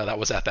Isaiah. That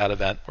was at that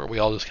event where we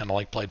all just kind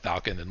of played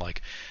Falcon, and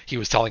he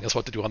was telling us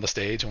what to do on the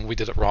stage, and when we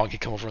did it wrong,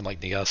 he'd come over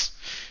and knee us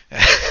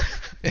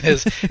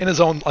in his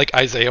own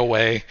Isaiah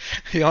way.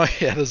 He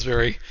had his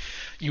very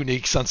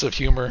unique sense of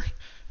humor.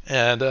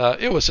 And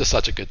it was just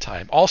such a good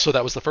time. Also,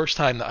 that was the first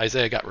time that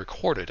Isaiah got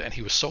recorded, and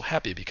he was so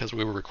happy because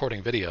we were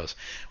recording videos.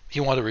 He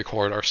wanted to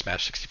record our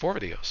Smash 64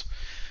 videos.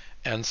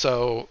 And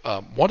so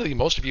one of the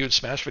most viewed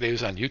Smash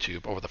videos on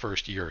YouTube over the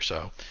first year or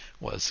so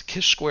was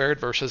Kish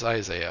Squared versus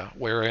Isaiah,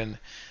 wherein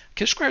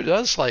Kish Squared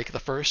does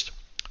the first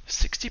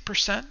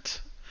 60%,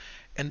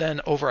 and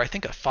then over, I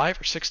think, a 5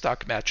 or 6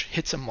 stock match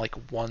hits him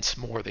once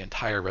more the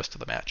entire rest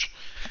of the match.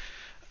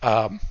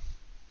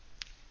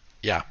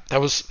 Yeah, that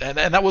was and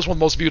that was one of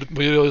the most viewed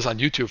videos on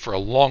YouTube for a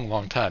long,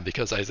 long time,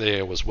 because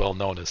Isaiah was well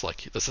known as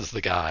this is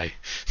the guy.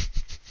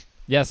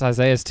 Yes,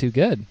 Isaiah's too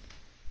good.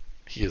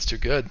 He is too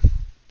good.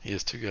 He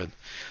is too good.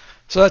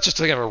 So that's just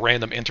kind of a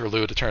random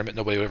interlude, a tournament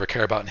nobody would ever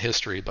care about in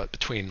history, but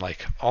between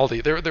all the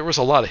there was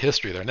a lot of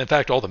history there, and in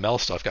fact all the Mel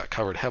stuff got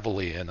covered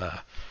heavily in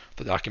the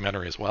the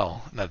documentary as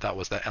well, and that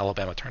was that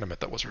Alabama tournament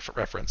that was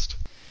referenced.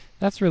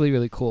 That's really,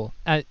 really cool.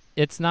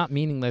 It's not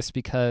meaningless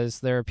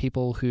because there are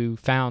people who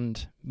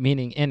found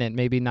meaning in it,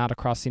 maybe not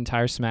across the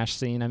entire Smash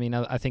scene. I mean,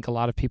 I think a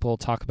lot of people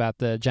talk about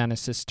the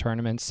Genesis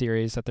tournament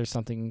series, that there's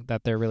something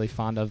that they're really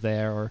fond of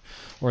there,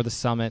 or the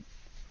Summit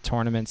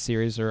tournament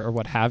series or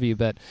what have you.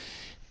 But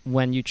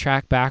when you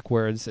track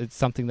backwards, it's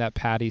something that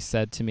Patty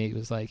said to me. It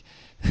was like,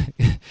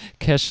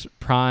 Kish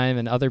Prime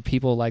and other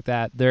people like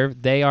that,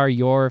 they are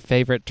your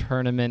favorite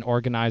tournament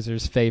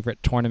organizer's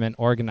favorite tournament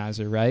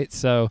organizer, right?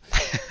 So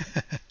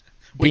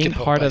being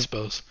part of, I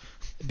suppose,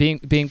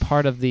 being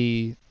part of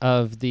the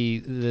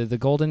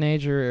golden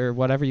age, or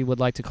whatever you would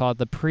like to call it,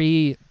 the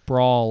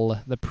pre-brawl,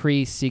 the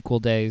pre-sequel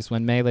days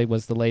when Melee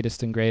was the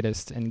latest and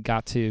greatest, and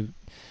got to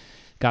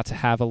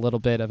have a little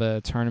bit of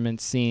a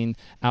tournament scene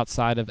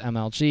outside of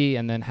MLG,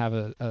 and then have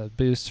a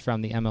boost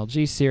from the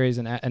MLG series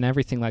and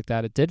everything like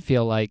that. It did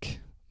feel like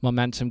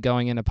momentum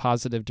going in a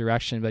positive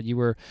direction, but you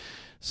were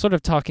sort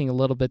of talking a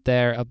little bit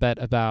there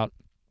about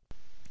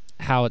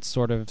how it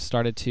sort of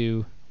started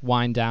to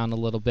wind down a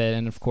little bit.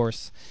 And of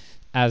course,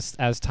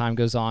 as time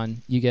goes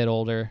on, you get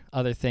older,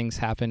 other things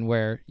happen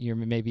where you're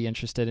maybe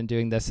interested in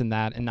doing this and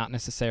that, and not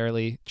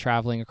necessarily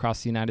traveling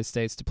across the United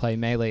States to play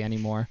Melee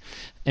anymore.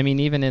 I mean,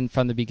 even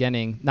from the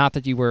beginning, not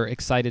that you were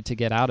excited to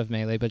get out of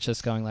Melee, but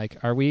just going like,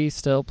 are we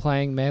still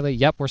playing Melee?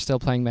 Yep, we're still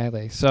playing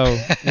Melee. So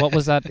what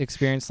was that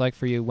experience like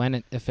for you when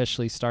it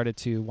officially started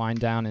to wind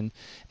down and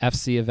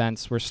FC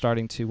events were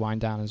starting to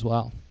wind down as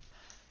well?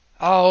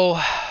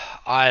 Oh,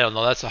 I don't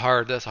know. That's a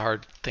hard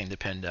thing to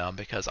pin down,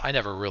 because I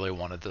never really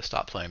wanted to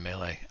stop playing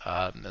Melee.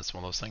 It's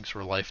one of those things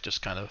where life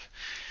just kind of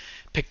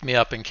picked me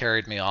up and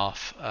carried me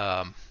off.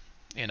 I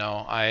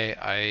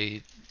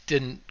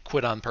didn't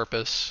quit on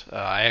purpose.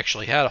 I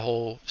actually had a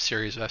whole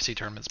series of FC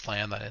tournaments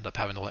planned that I ended up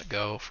having to let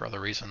go for other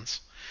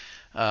reasons.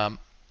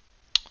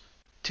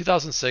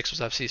 2006 was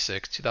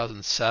FC6.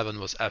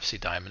 2007 was FC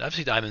Diamond.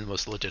 FC Diamond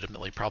was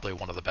legitimately probably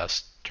one of the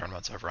best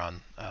tournaments I've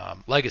run.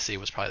 Legacy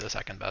was probably the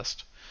second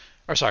best.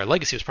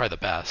 Legacy was probably the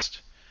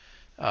best.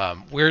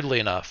 Weirdly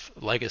enough,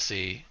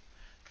 Legacy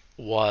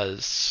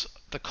was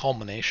the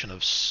culmination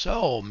of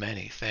so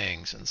many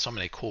things in so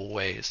many cool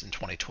ways in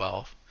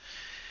 2012.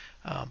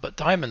 But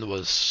Diamond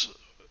was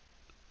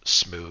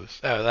smooth.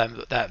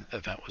 That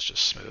event was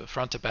just smooth.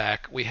 Front to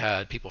back, we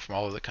had people from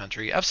all over the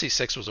country.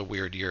 FC6 was a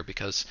weird year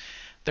because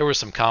there was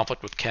some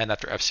conflict with Ken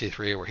after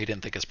FC3 where he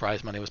didn't think his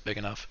prize money was big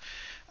enough.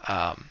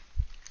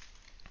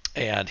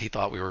 And he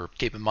thought we were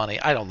keeping money.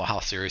 I don't know how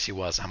serious he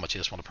was, how much he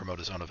just wanted to promote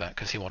his own event,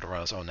 because he wanted to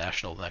run his own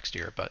national the next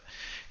year. But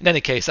in any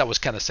case, that was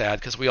kind of sad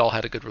because we all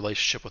had a good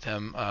relationship with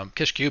him.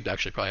 Kish Cubed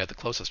actually probably had the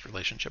closest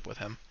relationship with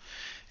him.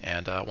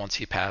 And once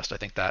he passed, I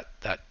think that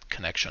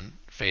connection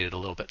faded a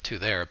little bit too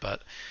there.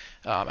 But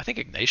I think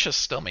Ignatius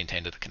still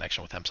maintained a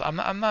connection with him. So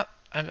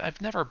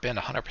I've never been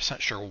 100%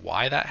 sure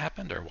why that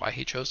happened or why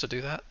he chose to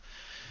do that.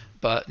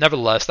 But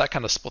nevertheless, that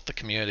kind of split the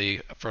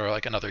community for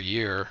like another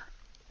year,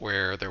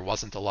 where there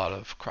wasn't a lot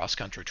of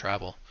cross-country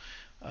travel.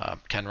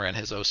 Ken ran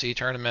his OC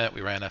tournament,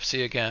 we ran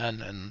FC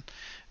again, and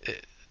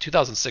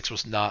 2006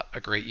 was not a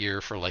great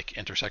year for like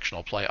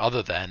intersectional play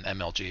other than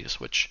MLGs,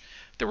 which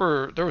there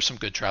was some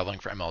good traveling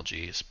for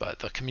MLGs, but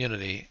the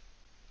community,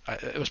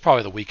 it was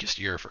probably the weakest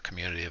year for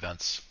community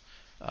events,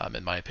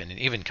 in my opinion,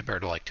 even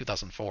compared to like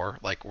 2004,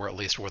 like where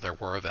there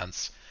were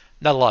events.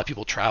 Not a lot of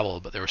people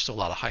traveled, but there was still a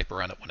lot of hype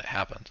around it when it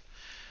happened.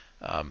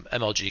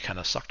 MLG kind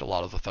of sucked a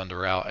lot of the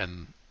thunder out,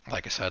 and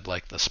like I said,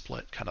 like the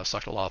split kind of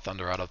sucked a lot of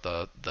thunder out of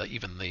the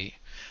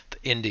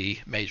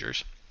indie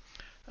majors.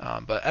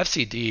 But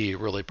FCD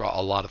really brought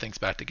a lot of things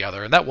back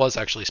together, and that was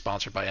actually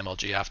sponsored by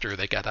MLG after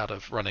they got out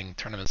of running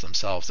tournaments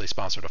themselves. They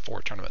sponsored a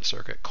 4-tournament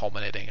circuit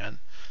culminating in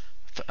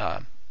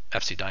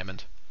FC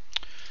Diamond.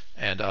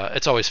 And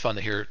it's always fun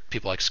to hear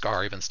people like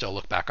Scar even still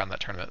look back on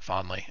that tournament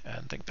fondly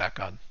and think back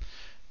on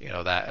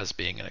that as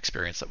being an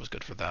experience that was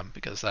good for them,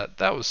 because that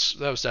was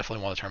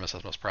definitely one of the tournaments I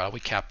was most proud of.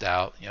 We capped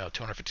out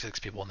 256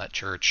 people in that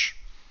church,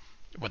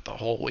 went the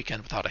whole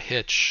weekend without a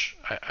hitch.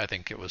 I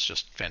think it was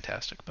just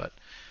fantastic. But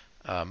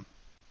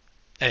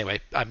anyway,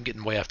 I'm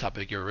getting way off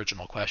topic of your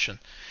original question.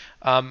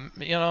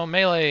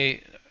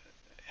 Melee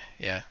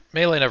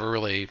never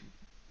really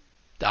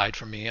died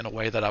for me in a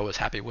way that I was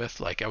happy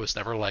with. Like, I was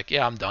never like,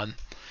 yeah, I'm done.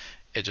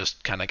 It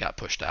just kind of got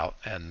pushed out,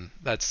 and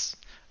that's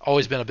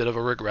always been a bit of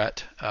a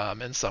regret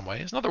in some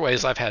ways. In other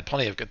ways, I've had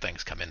plenty of good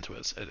things come into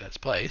its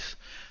place.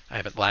 I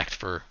haven't lacked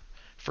for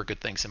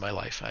good things in my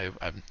life.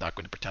 I'm not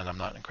going to pretend I'm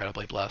not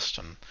incredibly blessed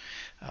and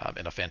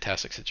in a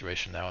fantastic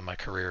situation now in my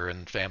career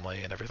and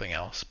family and everything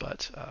else.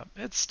 But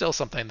it's still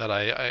something that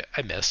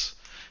I miss,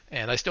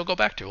 and I still go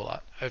back to a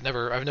lot. I've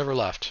never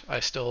left. I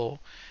still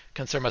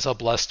consider myself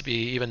blessed to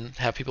even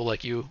have people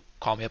like you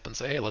call me up and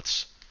say, hey,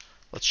 let's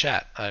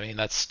chat. I mean,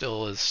 that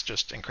still is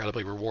just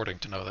incredibly rewarding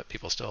to know that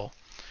people still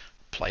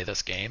play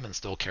this game and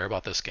still care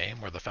about this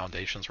game where the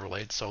foundations were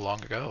laid so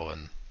long ago.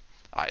 And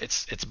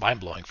it's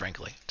mind-blowing,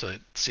 frankly, to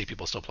see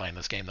people still playing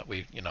this game that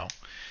we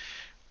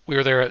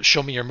were there at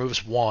Show Me Your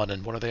Moves 1,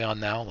 and what are they on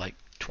now, like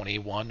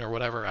 21 or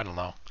whatever? I don't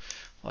know.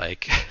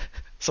 Like,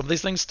 some of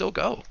these things still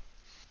go.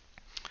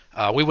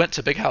 We went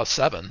to Big House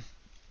 7.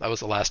 That was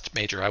the last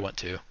major I went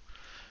to.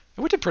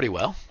 And we did pretty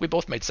well. We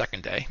both made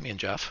second day, me and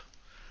Jeff.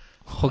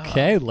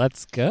 Okay,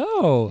 let's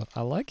go.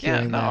 I like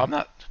hearing that. I'm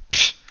not.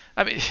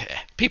 I mean,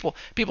 people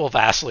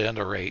vastly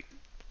underrate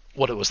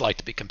what it was like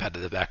to be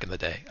competitive back in the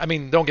day. I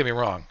mean, don't get me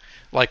wrong.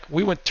 Like,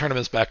 we went to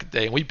tournaments back in the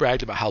day, and we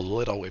bragged about how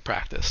little we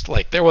practiced.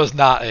 Like, there was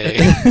not a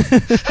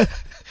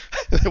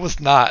there was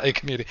not a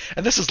community.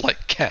 And this is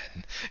like Ken.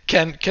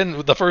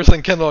 The first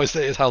thing Ken always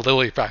say is how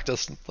little he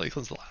practiced. Like,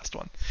 since the last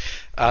one.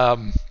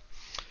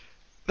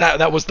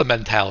 That was the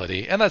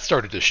mentality, and that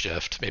started to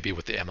shift maybe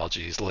with the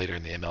MLGs, later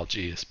in the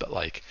MLGs, but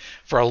like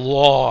for a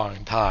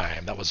long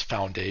time that was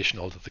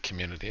foundational to the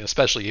community,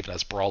 especially even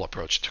as Brawl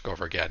approach took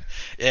over again.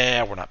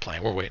 Yeah, we're not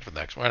playing, we're waiting for the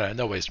next one.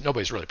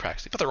 Nobody's really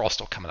practicing, but they're all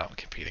still coming out and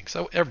competing,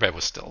 so everybody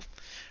was still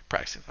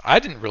practicing. I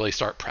didn't really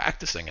start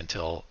practicing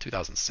until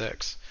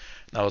 2006.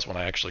 That was when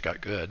I actually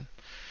got good,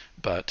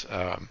 but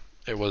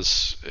it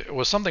was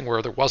something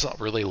where there wasn't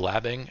really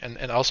labbing,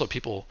 and also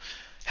people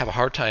have a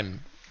hard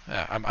time.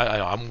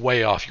 I'm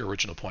way off your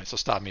original point, so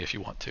stop me if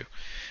you want to.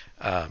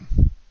 But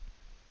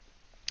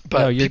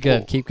no, you're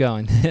good. Keep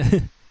going.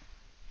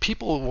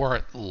 People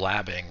weren't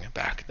labbing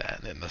back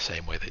then in the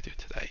same way they do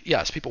today.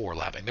 Yes, people were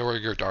labbing. There were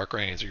your Dark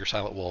Reigns or your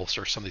Silent Wolves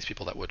or some of these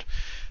people that would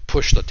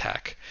push the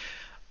tech.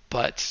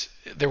 But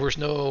there was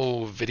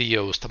no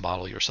videos to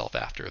model yourself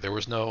after. There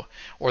was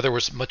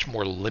much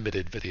more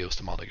limited videos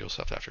to model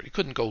yourself after. You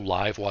couldn't go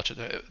live watch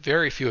it.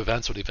 Very few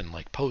events would even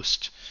like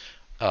post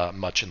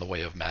much in the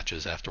way of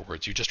matches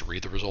afterwards. You just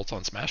read the results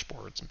on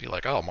Smashboards and be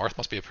like, oh, Marth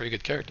must be a pretty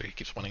good character. He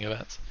keeps winning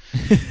events.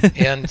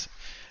 And,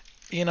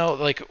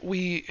 like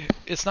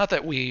it's not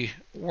that we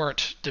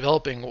weren't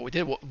developing what we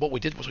did. What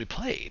we did was we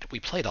played. We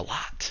played a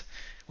lot.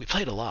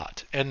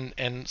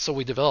 And so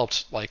we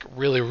developed like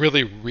really,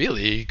 really,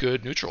 really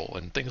good neutral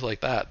and things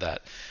like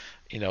that,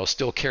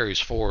 still carries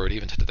forward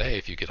even to today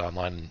if you get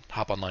online,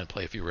 hop online,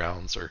 play a few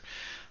rounds, or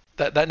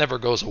that never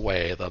goes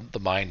away. The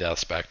mind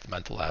aspect, the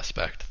mental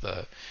aspect,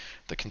 the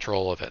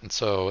control of it. And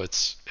so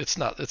it's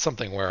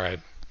something where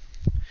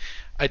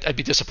I'd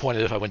be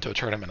disappointed if I went to a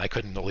tournament and I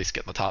couldn't at least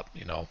get in the top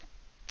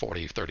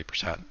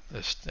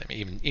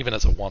 40-30%, even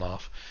as a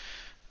one-off,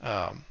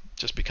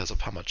 just because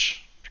of how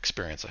much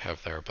experience I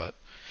have there. But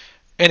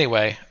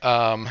anyway,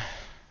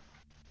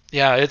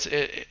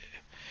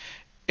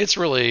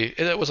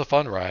 it was a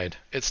fun ride.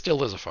 It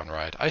still is a fun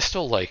ride. I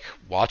still like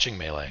watching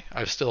Melee.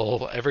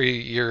 Every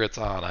year it's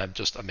on, I'm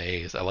just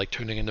amazed. I like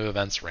tuning into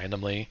events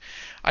randomly.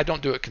 I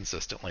don't do it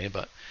consistently,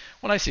 but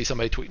when I see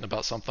somebody tweeting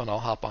about something, I'll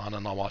hop on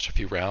and I'll watch a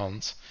few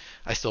rounds.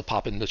 I still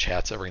pop into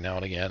chats every now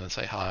and again and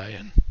say hi,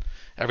 and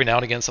every now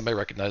and again somebody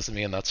recognizes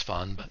me, and that's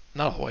fun, but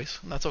not always,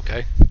 and that's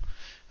okay.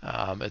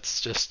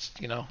 It's just,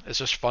 it's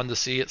just fun to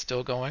see it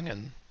still going,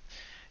 and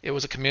it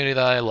was a community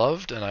that I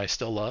loved and I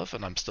still love,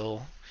 and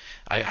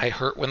I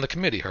hurt when the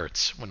community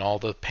hurts, when all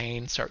the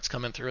pain starts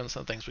coming through, and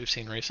some things we've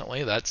seen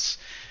recently, that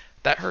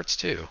hurts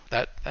too.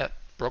 That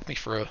broke me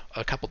for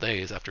a couple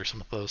days after some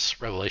of those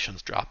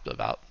revelations dropped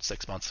about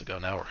 6 months ago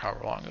now, or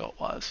however long ago it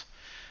was,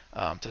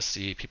 to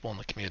see people in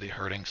the community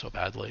hurting so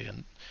badly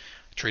and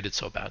treated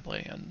so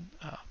badly. And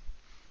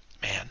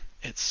man,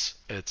 it's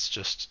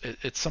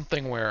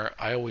something where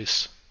I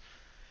always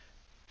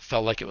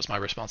felt like it was my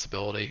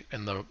responsibility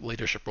in the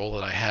leadership role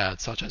that I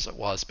had, such as it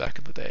was back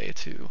in the day,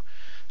 to,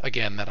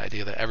 again, that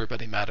idea that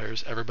everybody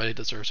matters, everybody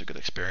deserves a good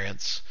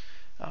experience,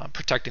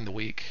 protecting the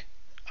weak,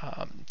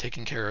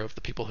 taking care of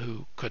the people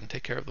who couldn't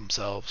take care of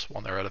themselves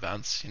when they're at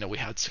events. We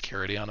had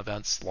security on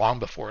events long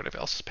before anybody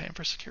else was paying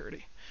for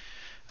security,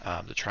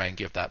 to try and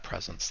give that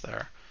presence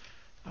there.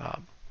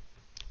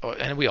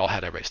 And we all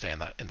had everybody stay in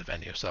the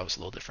venue, so that was a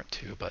little different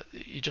too. But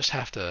you just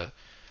have to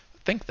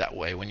think that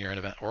way when you're an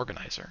event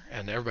organizer,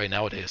 and everybody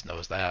nowadays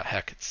knows that.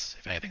 Heck,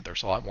 if anything,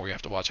 there's a lot more you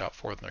have to watch out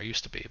for than there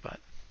used to be. But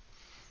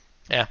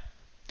yeah,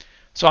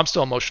 so I'm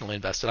still emotionally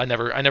invested. I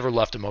never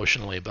left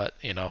emotionally, but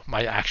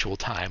my actual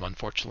time,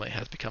 unfortunately,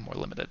 has become more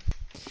limited.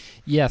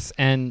 Yes,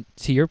 and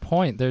to your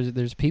point,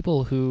 there's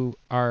people who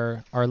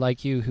are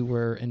like you, who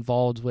were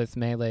involved with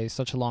Melee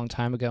such a long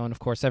time ago, and of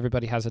course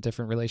everybody has a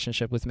different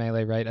relationship with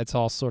Melee, right? It's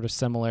all sort of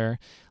similar,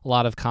 a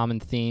lot of common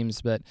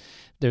themes, but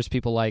there's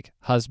people like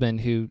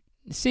Husband who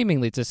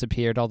seemingly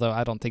disappeared, although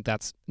I don't think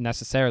that's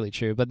necessarily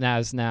true, but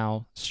is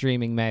now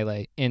streaming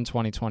Melee in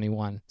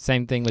 2021.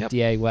 Same thing with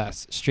DA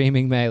West,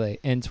 streaming Melee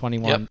in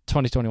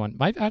 2021.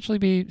 Might actually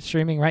be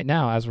streaming right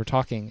now as we're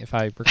talking, if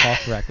I recall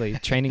correctly.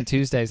 Training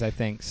Tuesdays, I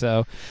think.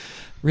 So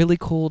really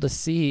cool to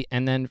see.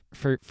 And then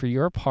for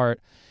your part,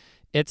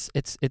 it's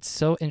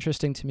so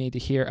interesting to me to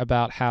hear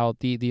about how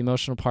the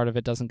emotional part of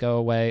it doesn't go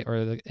away,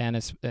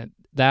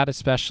 that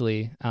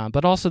especially,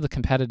 but also the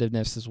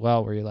competitiveness as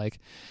well, where you're like,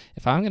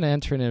 if I'm going to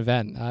enter an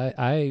event,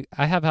 I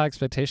have high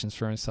expectations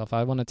for myself.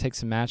 I want to take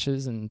some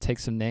matches and take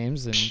some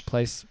names and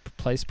place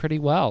pretty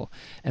well.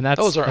 And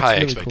those are high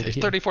really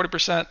expectations. Cool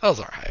 30-40%.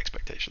 Those aren't high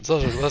expectations.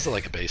 Those are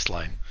like a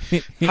baseline.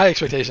 High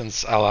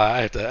expectations.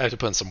 I have to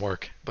put in some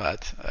work.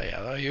 But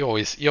yeah, you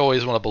always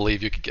want to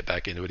believe you could get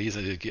back into it.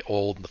 Easy to get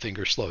old and the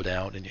fingers slow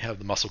down and you have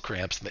the muscle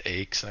cramps and the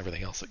aches and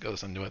everything else that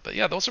goes into it. But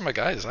yeah, those are my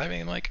guys. I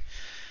mean, like,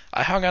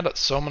 I hung out at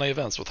so many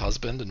events with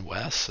Husband and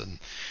Wes, and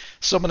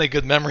so many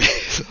good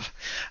memories.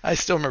 I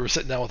still remember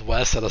sitting down with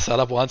Wes at a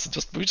setup once, and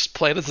we just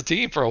played as a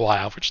team for a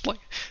while. We're just like,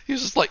 he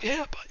was just like,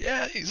 yeah, but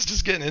yeah, he's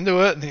just getting into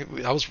it,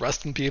 and I was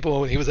resting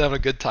people, and he was having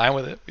a good time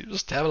with it. We were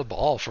just having a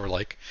ball for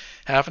like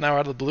half an hour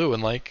out of the blue,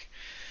 and like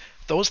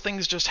those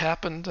things just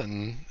happened,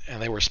 and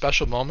they were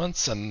special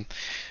moments, and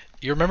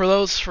you remember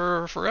those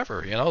for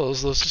forever. You know,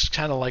 those just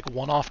kind of like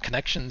one-off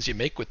connections you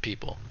make with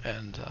people,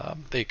 and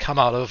they come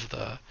out of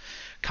the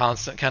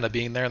constant kind of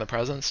being there in the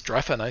presence.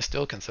 Dreffen, I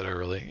still consider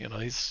really, you know,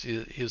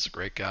 he was a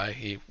great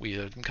guy. We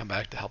had him come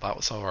back to help out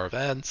with some of our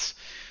events.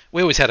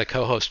 We always had a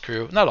co-host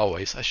crew. Not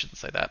always, I shouldn't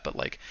say that, but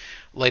like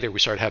later we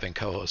started having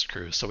co-host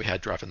crews. So we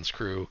had Dreffen's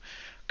crew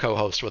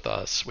co-host with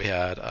us. We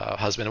had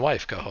husband and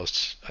wife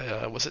co-hosts.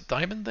 Was it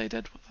Diamond they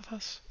did with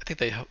us? I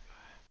think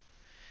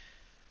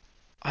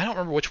I don't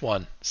remember which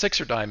one.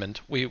 Six or Diamond.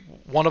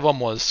 One of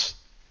them was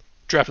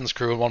Dreffen's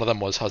crew and one of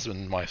them was husband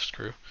and wife's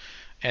crew.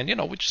 And you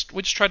know, we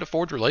just tried to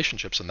forge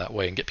relationships in that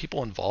way and get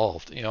people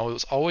involved. You know, it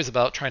was always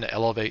about trying to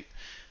elevate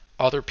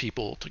other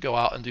people to go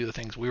out and do the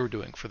things we were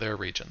doing for their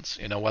regions.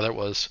 You know, whether it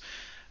was,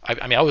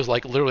 I mean, I was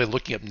like literally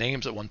looking up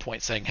names at one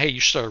point saying, hey, you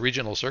should start a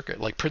regional circuit,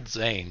 like Prince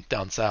Zane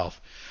down south.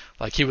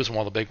 Like he was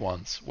one of the big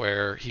ones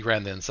where he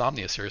ran the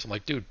Insomnia series. I'm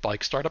like, dude,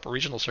 like start up a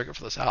regional circuit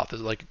for the south. This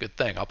is like a good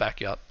thing. I'll back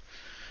you up.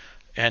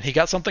 And he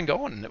got something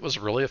going, and it was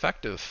really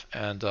effective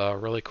and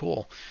really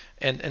cool.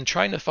 And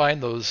trying to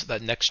find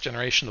that next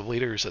generation of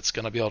leaders that's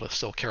going to be able to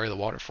still carry the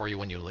water for you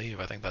when you leave.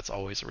 I think that's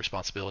always a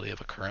responsibility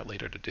of a current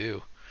leader to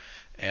do.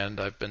 And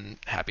I've been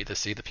happy to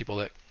see the people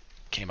that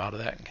came out of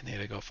that and continue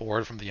to go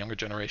forward from the younger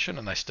generation.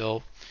 And I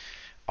still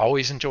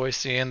always enjoy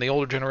seeing the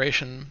older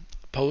generation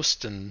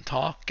post and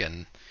talk,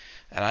 and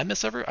I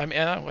miss I mean,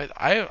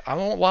 I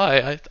won't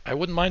lie, I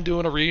wouldn't mind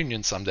doing a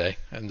reunion someday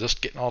and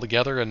just getting all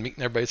together and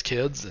meeting everybody's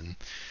kids and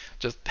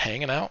just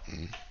hanging out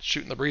and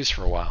shooting the breeze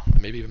for a while,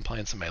 and maybe even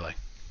playing some Melee.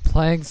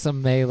 Playing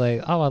some Melee.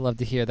 Oh, I'd love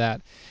to hear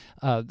that.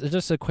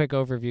 Just a quick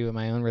overview of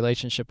my own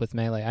relationship with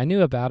Melee. I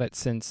knew about it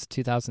since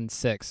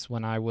 2006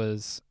 when I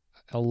was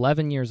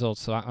 11 years old.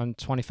 So I'm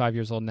 25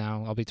 years old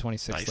now. I'll be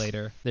 26 Nice.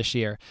 later this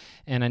year.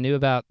 And I knew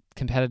about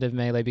competitive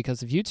Melee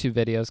because of YouTube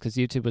videos, because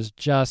YouTube was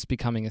just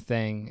becoming a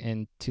thing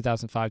in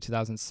 2005,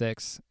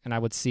 2006. And I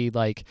would see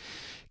like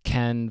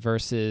Ken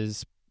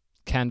versus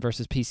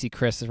PC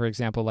Chris, for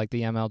example, like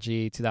the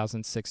MLG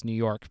 2006 New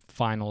York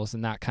finals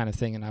and that kind of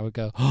thing. And I would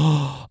go,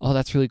 oh,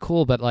 that's really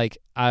cool. But like,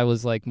 I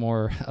was like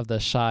more of the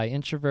shy,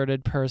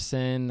 introverted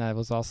person. I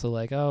was also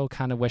like,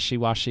 kind of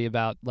wishy-washy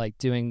about like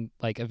doing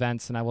like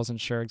events, and I wasn't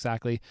sure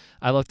exactly.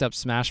 I looked up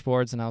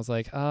Smashboards and I was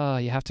like,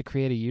 you have to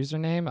create a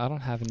username. I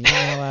don't have an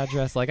email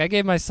address. Like I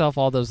gave myself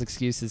all those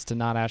excuses to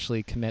not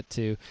actually commit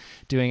to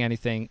doing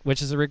anything,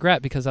 which is a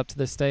regret because up to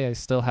this day, I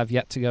still have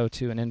yet to go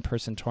to an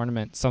in-person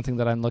tournament, something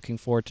that I'm looking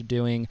forward to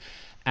doing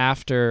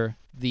after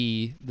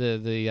the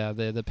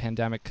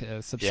pandemic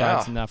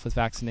subsides enough with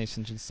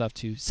vaccinations and stuff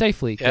to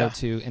safely go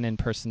to an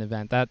in-person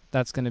event.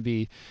 That's going to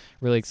be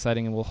really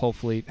exciting and will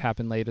hopefully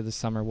happen later this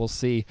summer. We'll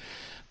see.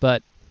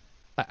 But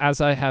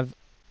as I have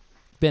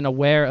been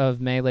aware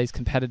of Melee's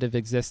competitive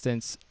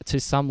existence to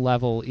some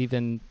level,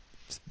 even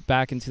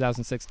back in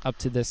 2006 up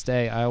to this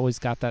day, I always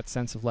got that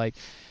sense of like,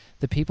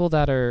 the people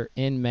that are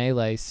in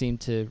Melee seem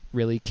to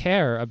really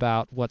care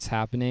about what's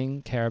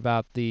happening, care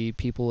about the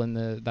people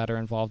that are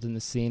involved in the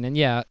scene. And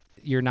yeah,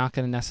 you're not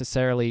going to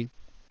necessarily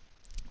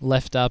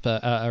lift up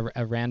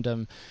a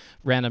random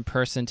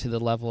person to the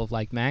level of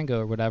like Mango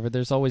or whatever.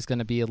 There's always going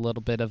to be a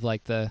little bit of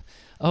like the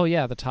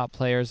top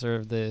players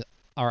are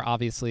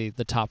obviously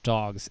the top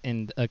dogs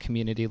in a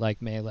community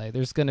like Melee.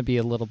 There's going to be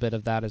a little bit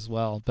of that as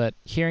well. But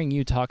hearing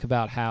you talk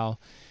about how,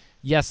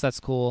 yes, that's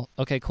cool.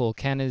 Okay, cool.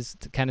 Ken is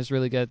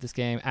really good at this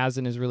game.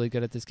 Asin is really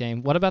good at this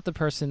game. What about the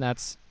person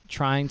that's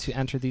trying to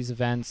enter these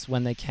events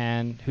when they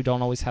can, who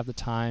don't always have the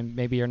time,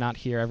 maybe you're not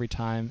here every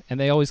time, and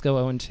they always go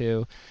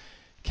 0-2?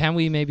 Can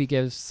we maybe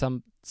give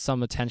some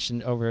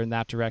attention over in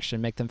that direction,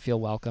 make them feel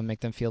welcome,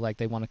 make them feel like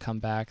they want to come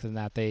back, and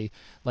that they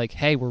like,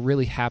 hey, we're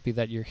really happy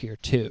that you're here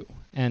too.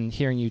 And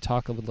hearing you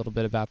talk a little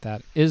bit about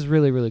that is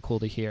really, really cool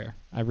to hear.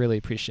 I really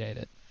appreciate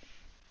it.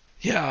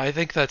 Yeah, I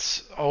think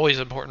that's always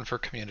important for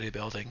community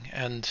building.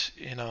 And,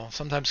 you know,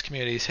 sometimes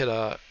communities hit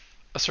a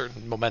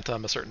certain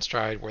momentum, a certain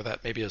stride where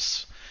that maybe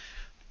is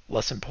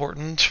less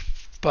important.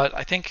 But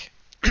I think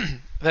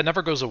that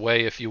never goes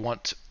away if you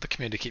want the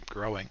community to keep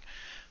growing.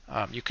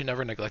 You can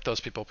never neglect those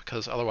people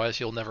because otherwise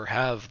you'll never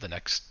have the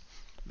next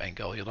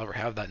Mango. You'll never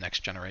have that next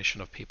generation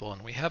of people.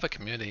 And we have a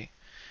community.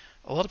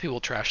 A lot of people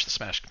trash the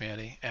Smash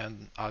community,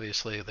 and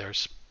obviously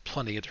there's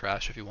plenty of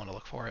trash if you want to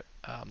look for it.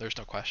 There's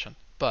no question.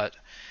 But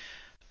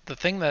the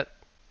thing that,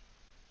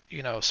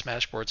 you know,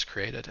 Smashboards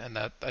created, and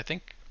that I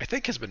think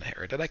has been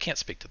inherited. I can't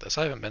speak to this.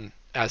 I haven't been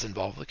as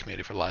involved with the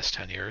community for the last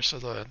 10 years,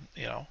 so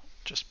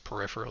just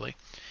peripherally.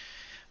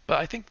 But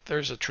I think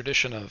there's a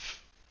tradition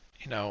of,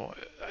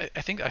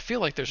 I feel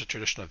like there's a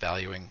tradition of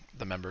valuing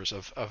the members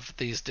of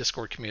these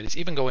Discord communities,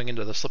 even going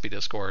into the Slippy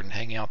Discord and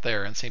hanging out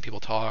there and seeing people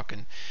talk,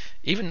 and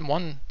even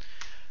one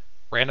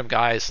random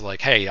guy is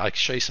like, "Hey, I can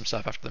show you some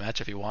stuff after the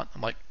match if you want."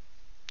 I'm like,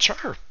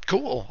 "Sure,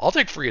 cool. I'll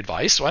take free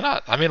advice. Why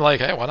not? I mean, like,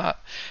 hey, why not?"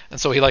 And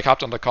so he like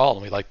hopped on the call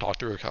and we like talked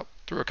through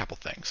a couple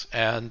things.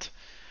 And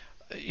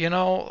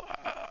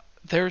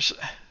there's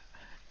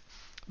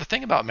the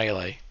thing about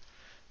Melee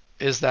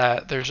is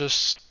that there's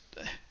just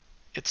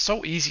it's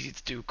so easy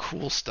to do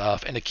cool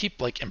stuff and to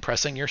keep like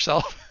impressing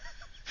yourself.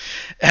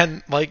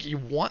 And like you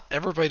want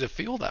everybody to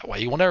feel that way.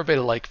 You want everybody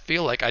to like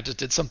feel like I just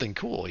did something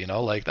cool,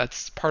 like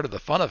that's part of the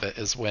fun of it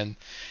is when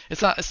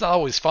it's not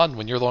always fun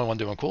when you're the only one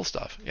doing cool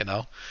stuff.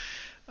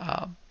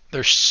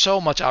 There's so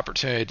much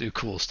opportunity to do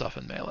cool stuff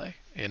in Melee.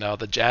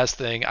 The jazz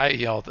thing,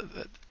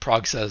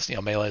 Prague says,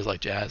 Melee is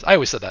like jazz. I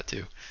always said that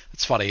too.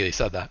 It's funny he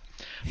said that.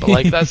 But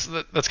like that's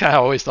kind of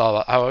how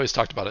I always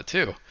talked about it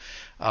too.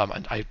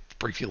 And I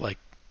briefly like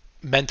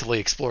mentally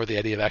explore the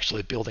idea of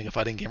actually building a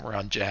fighting game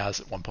around jazz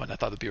at one point. I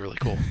thought it'd be really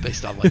cool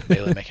based on like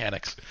Melee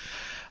mechanics.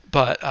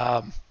 But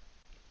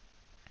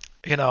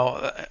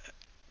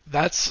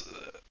that's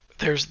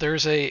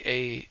there's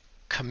a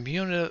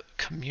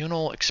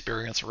communal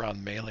experience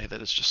around Melee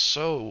that is just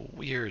so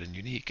weird and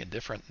unique and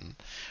different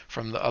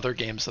from the other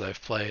games that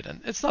I've played.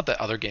 And it's not that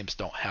other games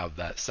don't have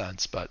that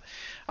sense, but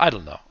I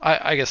don't know.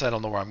 I guess I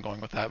don't know where I'm going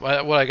with that.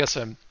 Well, I guess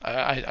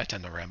I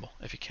tend to ramble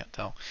if you can't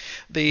tell.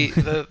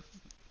 The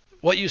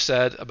what you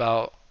said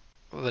about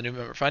the new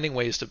member finding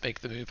ways to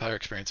make the new player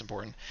experience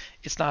important.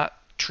 It's not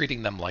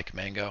treating them like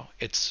Mango.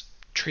 It's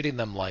treating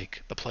them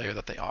like the player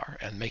that they are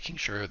and making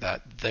sure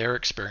that their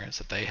experience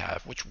that they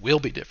have, which will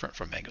be different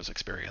from Mango's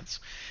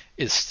experience,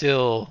 is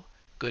still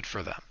good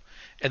for them.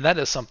 And that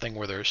is something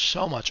where there's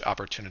so much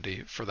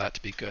opportunity for that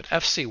to be good.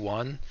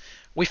 FC1,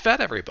 we fed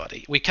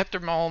everybody. We kept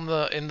them all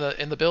in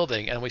the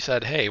building, and we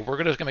said, hey, we're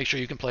going to make sure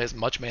you can play as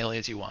much Melee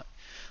as you want.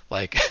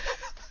 Like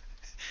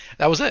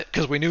that was it,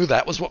 because we knew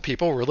that was what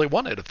people really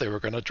wanted if they were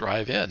going to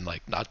drive in,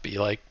 like not be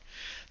like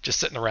just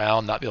sitting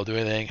around, not be able to do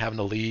anything, having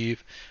to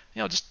leave.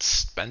 Just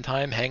spend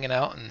time hanging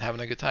out and having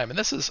a good time. And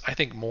this is, I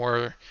think,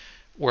 more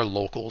where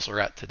locals are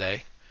at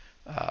today.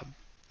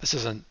 This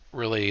isn't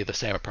really the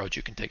same approach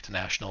you can take to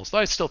nationals, though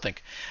I still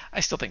think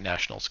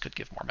nationals could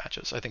give more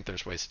matches. I think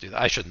there's ways to do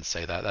that. I shouldn't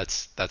say that.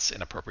 That's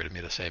inappropriate of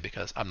me to say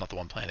because I'm not the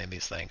one planning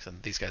these things,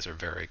 and these guys are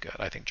very good.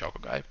 I think Joko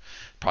Guy,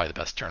 probably the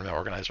best tournament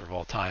organizer of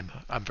all time.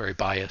 I'm very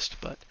biased,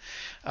 but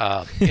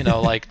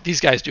like these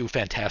guys do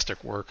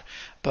fantastic work.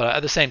 But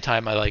at the same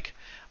time,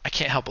 I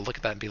can't help but look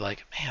at that and be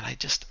like, man, I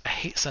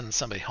hate sending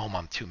somebody home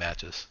on 2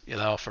 matches,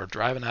 for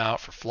driving out,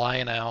 for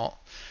flying out,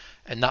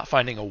 and not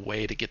finding a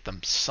way to get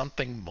them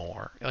something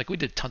more. Like we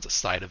did tons of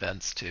side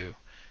events too,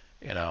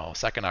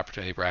 second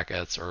opportunity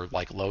brackets or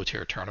like low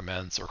tier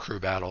tournaments or crew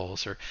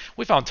battles, or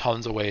we found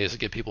tons of ways to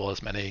give people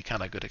as many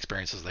kind of good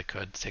experiences as they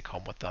could to take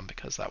home with them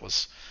because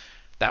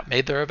that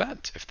made their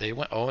event. If they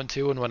went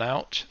 0-2 and went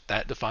out,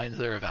 that defines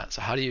their event.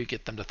 So how do you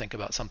get them to think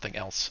about something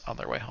else on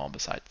their way home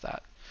besides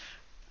that?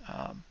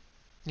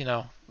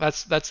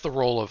 That's the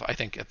role of, I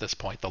think, at this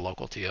point, the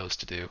local TOs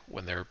to do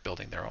when they're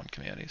building their own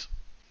communities.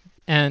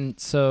 And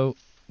so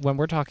when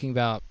we're talking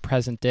about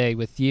present day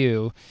with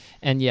you,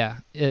 and yeah,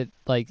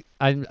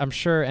 I'm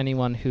sure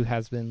anyone who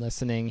has been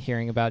listening,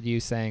 hearing about you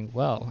saying,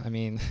 well, I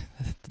mean,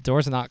 the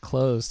door's not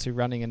closed to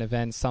running an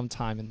event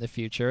sometime in the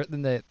future,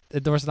 then the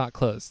door's not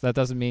closed. That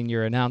doesn't mean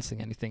you're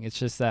announcing anything. It's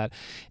just that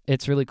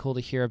it's really cool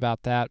to hear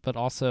about that, but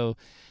also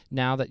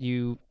now that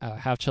you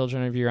have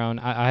children of your own,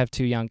 I have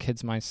 2 young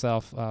kids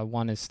myself.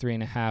 One is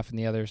 3.5 and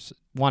the other's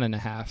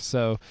 1.5.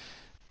 So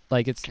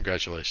like it's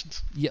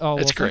congratulations. Yeah, oh,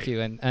 well, it's great. Thank you.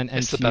 And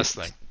it's the best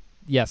thing.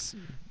 Yes,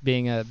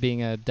 being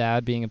a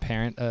dad, being a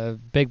parent, a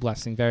big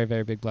blessing, very,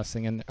 very big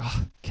blessing. And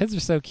kids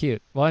are so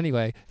cute. Well,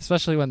 anyway,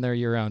 especially when they're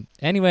your own.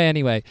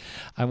 Anyway,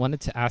 I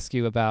wanted to ask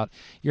you about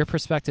your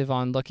perspective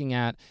on looking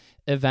at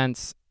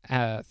events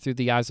through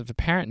the eyes of a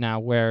parent now,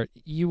 where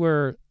you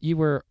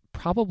were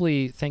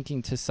probably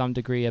thinking to some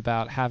degree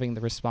about having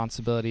the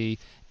responsibility.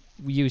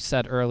 You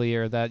said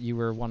earlier that you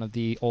were one of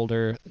the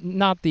older,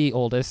 not the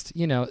oldest,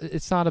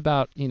 it's not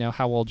about,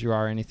 how old you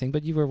are or anything,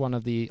 but you were one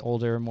of the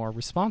older, more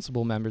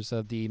responsible members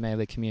of the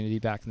Melee community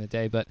back in the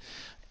day. But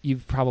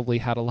you've probably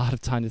had a lot of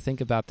time to think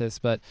about this.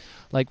 But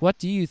like, what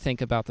do you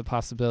think about the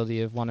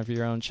possibility of one of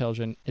your own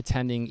children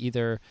attending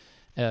either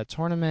a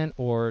tournament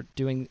or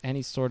doing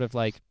any sort of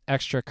like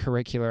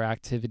extracurricular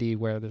activity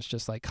where there's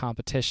just like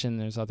competition,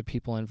 there's other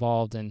people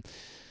involved and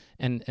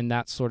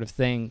that sort of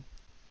thing?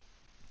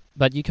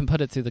 But you can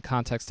put it through the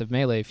context of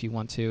Melee if you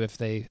want to,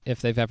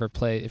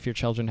 if your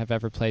children have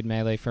ever played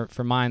Melee.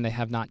 For mine, they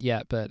have not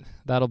yet, but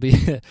that'll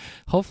be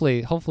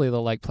hopefully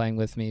they'll like playing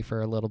with me for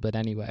a little bit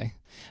anyway.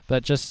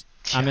 But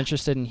I'm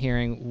interested in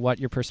hearing what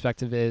your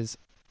perspective is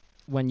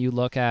when you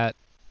look at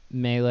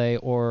Melee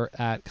or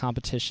at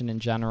competition in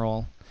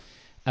general,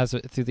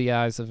 through the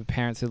eyes of a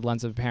parent, through the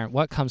lens of a parent.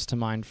 What comes to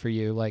mind for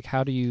you? Like,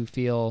 how do you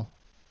feel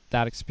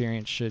that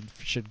experience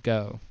should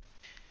go?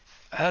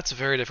 That's a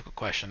very difficult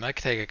question. That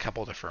could take a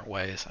couple different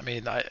ways. I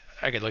mean, I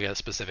could look at it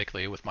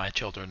specifically with my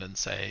children and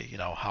say,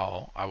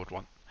 how I would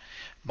want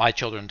my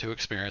children to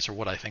experience or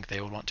what I think they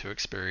would want to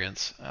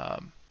experience.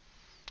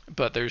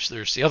 But there's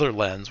the other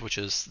lens, which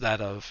is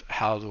that of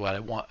how do I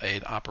want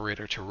an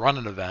operator to run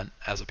an event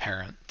as a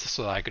parent,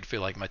 so that I could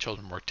feel like my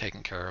children were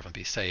taken care of and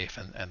be safe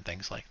and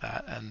things like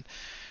that. And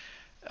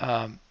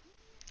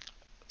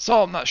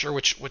so I'm not sure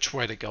which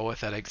way to go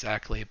with that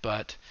exactly,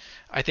 but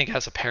I think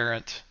as a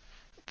parent,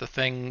 the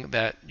thing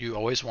that you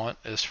always want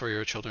is for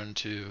your children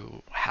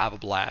to have a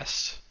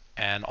blast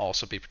and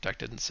also be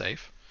protected and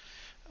safe.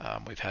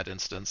 We've had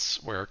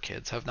instances where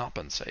kids have not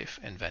been safe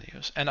in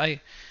venues, and I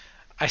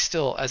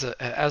still, as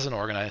an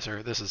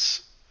organizer, this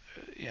is,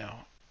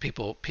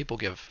 people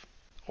give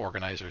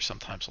organizers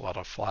sometimes a lot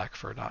of flack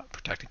for not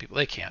protecting people.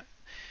 They can't.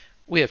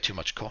 We have too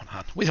much going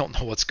on. We don't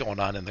know what's going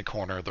on in the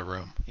corner of the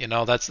room.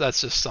 That's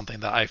just something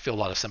that I feel a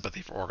lot of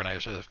sympathy for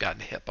organizers that have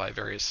gotten hit by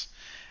various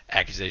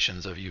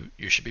accusations of you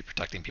should be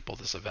protecting people at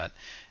this event.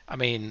 I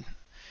mean,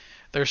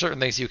 there are certain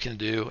things you can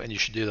do, and you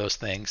should do those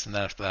things, and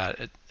then after that,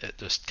 it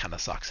just kind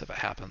of sucks if it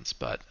happens.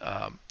 But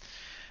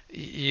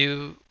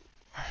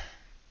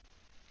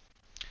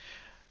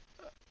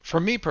for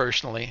me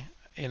personally,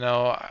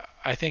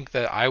 I think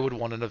that I would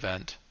want an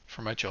event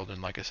for my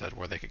children, like I said,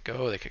 where they could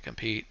go, they could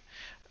compete.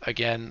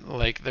 Again,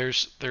 like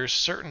there's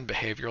certain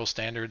behavioral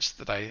standards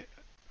that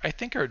I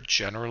think are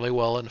generally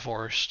well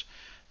enforced.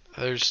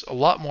 There's a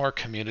lot more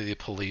community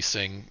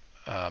policing,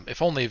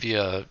 if only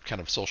via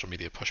kind of social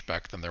media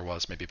pushback than there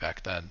was maybe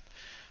back then.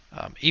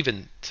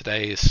 Even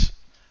today's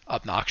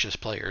obnoxious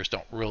players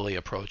don't really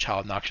approach how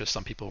obnoxious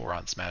some people were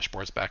on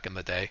Smashboards back in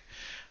the day.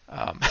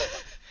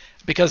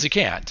 Because you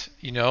can't.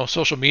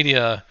 Social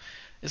media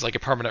is like a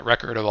permanent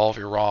record of all of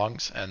your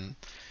wrongs, and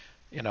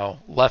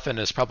Leffen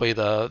is probably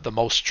the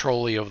most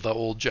trolly of the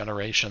old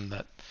generation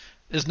that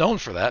is known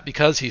for that,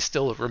 because he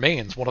still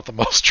remains one of the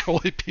most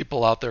trolly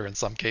people out there in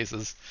some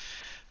cases,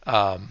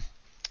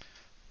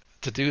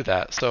 to do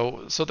that.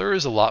 So there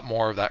is a lot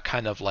more of that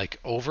kind of like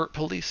overt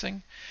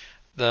policing.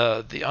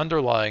 The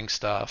underlying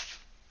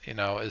stuff,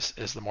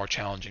 is the more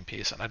challenging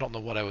piece, and I don't know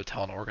what I would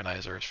tell an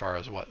organizer as far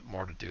as what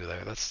more to do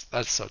there.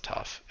 That's so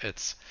tough.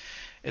 It's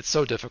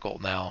so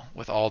difficult now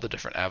with all the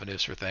different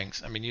avenues for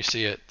things. I mean, you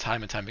see it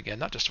time and time again,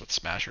 not just with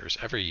Smashers.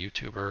 Every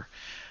YouTuber,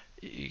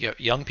 you get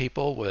young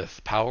people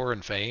with power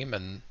and fame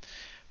and,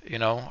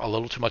 a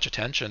little too much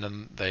attention,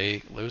 and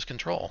they lose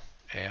control.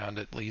 And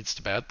it leads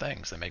to bad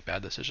things. They make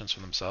bad decisions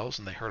for themselves,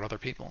 and they hurt other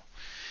people.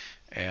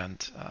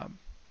 And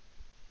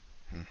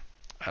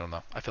I don't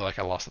know. I feel like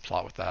I lost the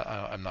plot with that.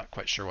 I'm not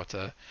quite sure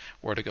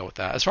where to go with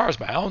that. As far as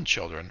my own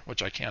children,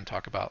 which I can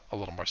talk about a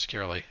little more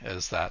securely,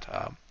 is that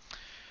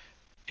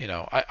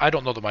I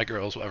don't know that my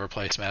girls will ever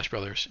play Smash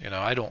Brothers.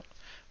 I don't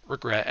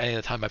regret any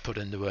of the time I put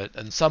into it.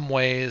 In some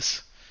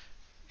ways,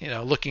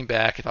 looking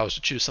back, if I was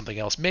to choose something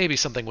else, maybe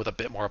something with a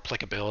bit more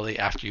applicability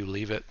after you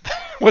leave it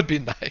would be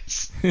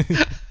nice.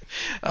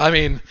 I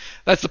mean,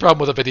 that's the problem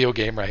with a video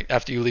game, right?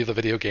 After you leave the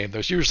video game,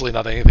 there's usually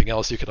not anything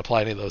else you can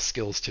apply any of those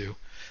skills to.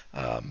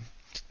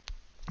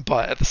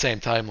 But at the same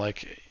time,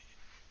 like,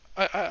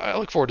 I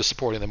look forward to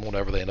supporting them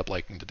whatever they end up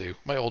liking to do.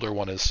 My older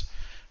one is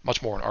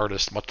much more an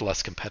artist, much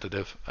less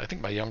competitive. I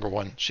think my younger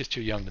one, she's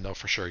too young to know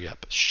for sure yet,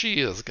 but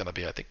she is going to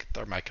be, I think,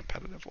 my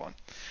competitive one.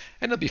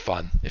 And it'll be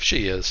fun. If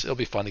she is, it'll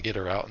be fun to get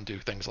her out and do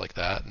things like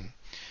that and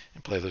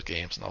play those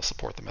games, and I'll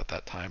support them at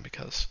that time,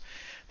 because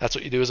that's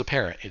what you do as a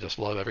parent. You just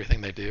love everything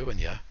they do, and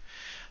you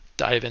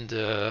dive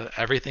into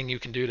everything you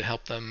can do to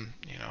help them,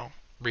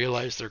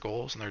 realize their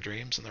goals and their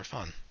dreams, and they're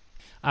fun.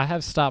 I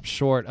have stopped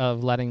short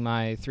of letting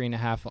my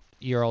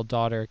 3.5-year-old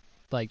daughter,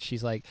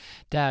 she's like,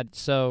 Dad,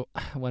 so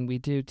when we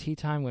do tea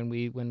time, when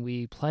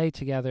we play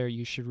together,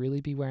 you should really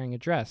be wearing a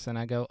dress. And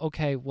I go,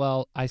 okay,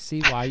 well, I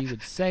see why you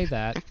would say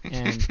that,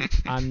 and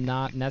I'm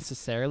not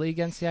necessarily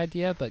against the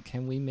idea, but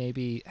can we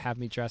maybe have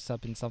me dress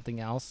up in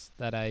something else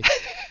that I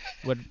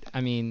would?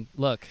 I mean,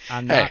 look,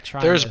 I'm not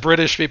trying. There's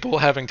British people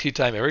having tea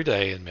time every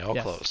day in male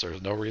clothes.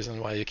 There's no reason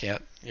why you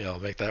can't,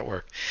 make that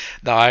work.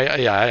 No,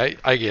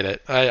 I get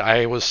it.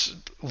 I was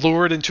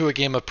lured into a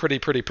game of Pretty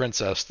Pretty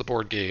Princess, the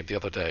board game, the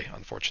other day,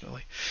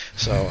 unfortunately.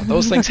 So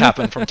those things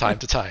happen from time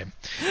to time,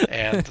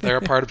 and they're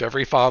a part of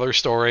every father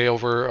story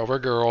over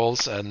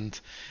girls, and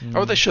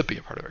or they should be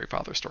a part of every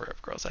father story over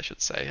girls, I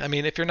should say. I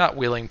mean, if you're not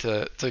willing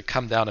to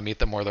come down and meet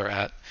them where they're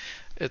at,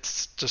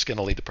 it's just going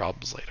to lead to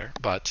problems later.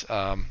 But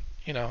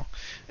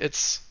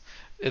it's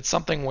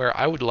something where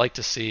I would like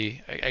to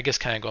see, I guess,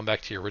 kind of going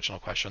back to your original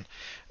question,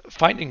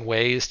 finding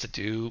ways to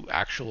do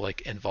actual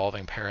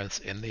involving parents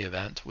in the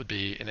event would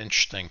be an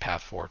interesting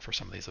path forward for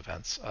some of these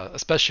events,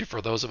 especially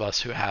for those of us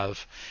who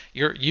have,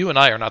 you and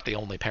I are not the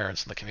only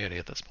parents in the community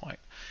at this point.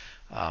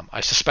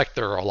 I suspect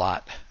there are a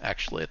lot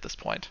actually at this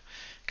point,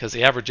 because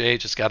the average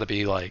age has got to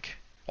be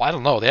well, I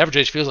don't know. The average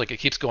age feels like it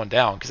keeps going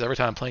down, because every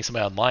time I'm playing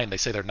somebody online, they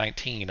say they're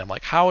 19. I'm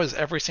like, how is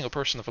every single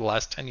person for the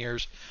last 10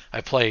 years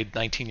I've played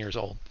 19 years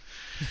old?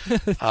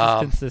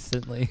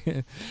 Consistently.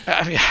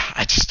 I mean,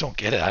 I just don't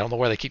get it. I don't know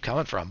where they keep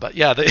coming from, but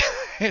yeah,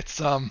 it's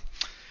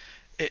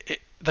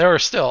there are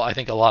still, I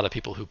think, a lot of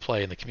people who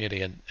play in the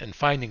community, and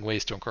finding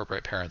ways to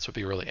incorporate parents would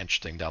be really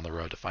interesting down the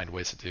road to find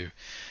ways to do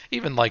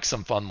even like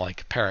some fun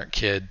like parent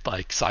kid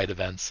like side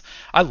events.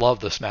 I love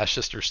the Smash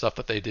Sister stuff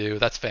that they do.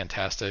 That's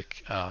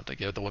fantastic to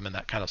give the women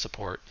that kind of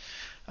support.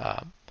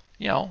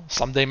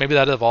 Someday maybe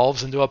that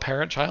evolves into a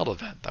parent child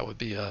event. That would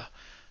be a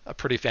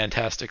pretty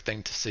fantastic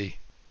thing to see.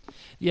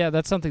 Yeah,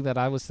 that's something that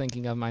I was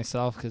thinking of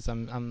myself, because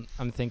I'm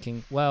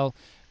thinking, well,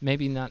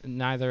 maybe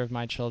neither of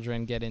my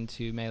children get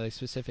into Melee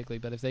specifically,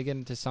 but if they get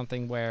into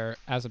something where,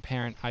 as a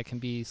parent, I can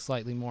be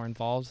slightly more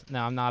involved.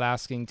 Now, I'm not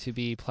asking to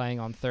be playing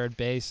on third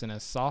base in a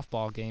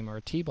softball game or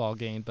a t-ball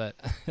game, but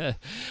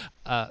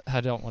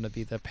I don't want to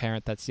be the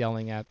parent that's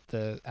yelling at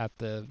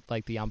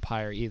the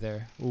umpire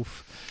either.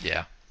 Oof.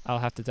 Yeah. I'll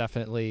have to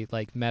definitely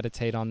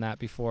meditate on that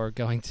before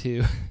going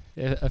to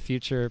a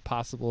future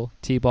possible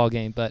t-ball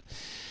game, but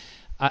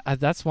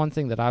that's one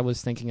thing that I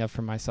was thinking of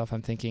for myself.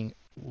 I'm thinking,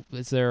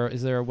 is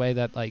there a way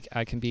that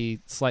I can be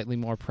slightly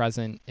more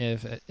present,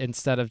 if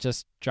instead of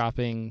just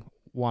dropping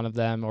one of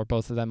them or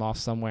both of them off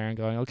somewhere and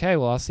going, okay,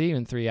 well, I'll see you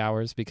in 3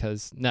 hours,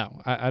 because no,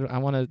 I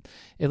want to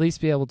at least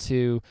be able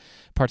to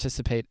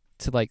participate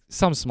to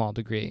some small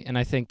degree. And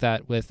I think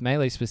that with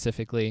Melee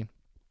specifically,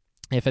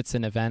 if it's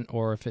an event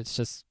or if it's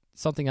just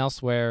something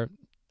else where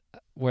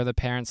the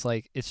parents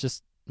it's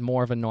just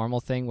more of a normal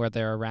thing where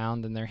they're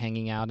around and they're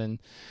hanging out,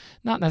 and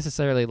not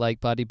necessarily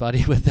buddy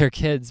with their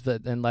kids,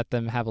 but then let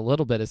them have a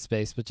little bit of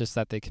space, but just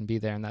that they can be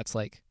there, and that's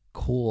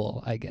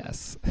cool, I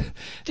guess.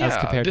 Yeah, as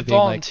compared to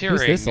volunteering,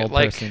 being who's this old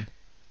person?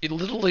 The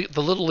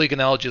Little League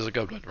analogy is a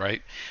good one,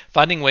 right?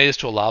 Finding ways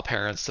to allow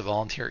parents to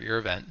volunteer at your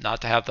event,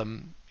 not to have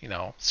them,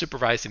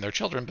 supervising their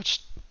children, but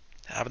just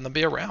having them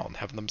be around,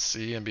 having them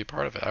see and be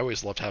part of it. I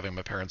always loved having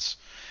my parents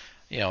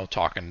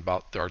talking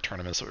about our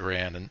tournaments that we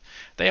ran, and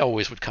they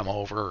always would come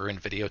over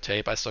and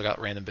videotape. I still got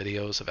random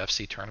videos of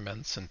FC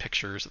tournaments and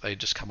pictures that they'd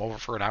just come over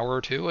for an hour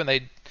or two, and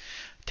they'd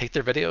take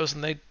their videos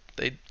and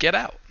they'd get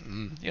out.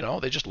 And,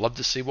 they just loved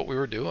to see what we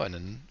were doing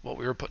and what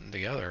we were putting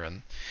together,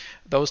 and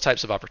those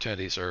types of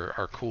opportunities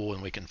are cool,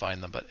 and we can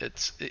find them. But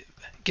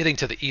getting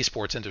to the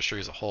esports industry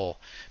as a whole,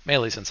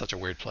 Melee's in such a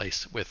weird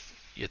place with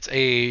its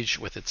age,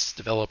 with its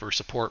developer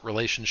support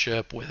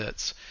relationship, with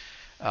its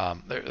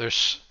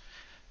there's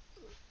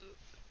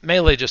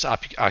Melee just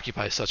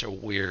occupies such a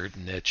weird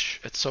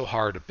niche. It's so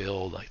hard to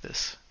build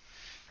this,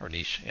 or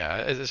niche.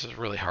 Yeah, this is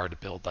really hard to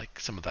build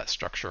some of that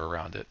structure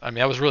around it. I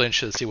mean, I was really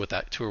interested to see what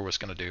that tour was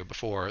going to do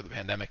before the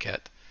pandemic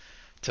hit,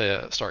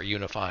 to start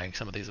unifying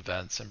some of these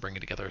events and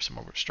bringing together some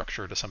more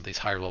structure to some of these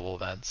higher level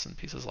events and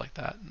pieces like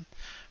that. And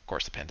of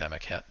course, the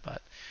pandemic hit,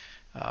 but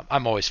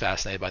I'm always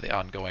fascinated by the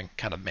ongoing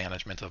kind of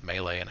management of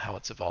Melee and how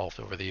it's evolved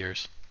over the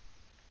years.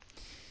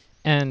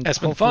 And it's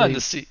been fun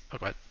to see. Oh,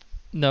 go ahead.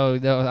 No,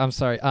 I'm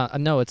sorry.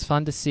 No, it's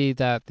fun to see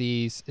that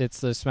it's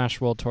the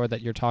Smash World Tour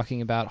that you're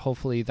talking about.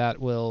 Hopefully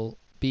that will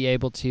be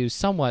able to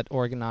somewhat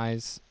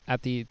organize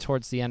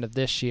towards the end of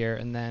this year,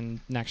 and then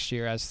next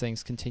year, as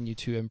things continue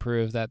to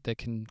improve, that they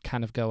can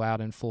kind of go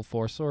out in full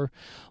force, or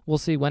we'll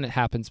see when it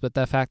happens. But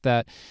the fact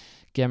that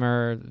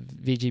Gamer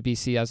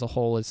VGBC as a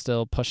whole is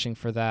still pushing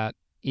for that,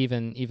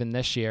 even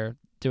this year,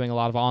 doing a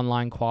lot of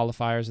online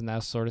qualifiers and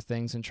those sort of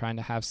things, and trying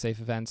to have safe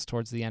events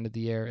towards the end of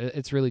the year.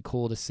 It's really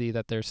cool to see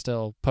that they're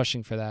still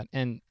pushing for that.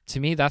 And to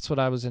me, that's what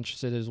I was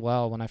interested in as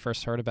well. When I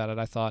first heard about it,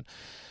 I thought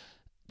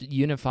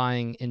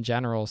unifying in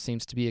general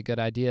seems to be a good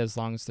idea, as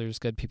long as there's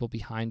good people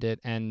behind it.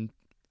 And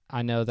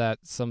I know that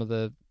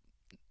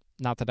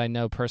not that I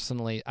know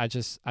personally, I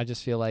just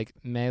feel like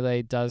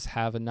Melee does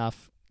have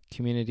enough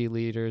community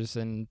leaders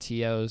and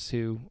TOs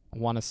who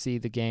want to see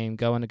the game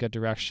go in a good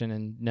direction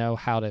and know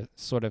how to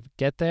sort of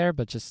get there,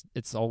 but just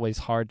it's always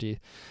hard to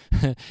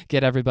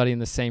get everybody in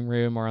the same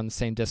room or on the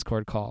same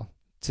Discord call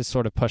to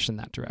sort of push in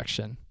that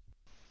direction.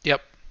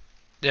 Yep.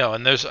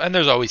 And there's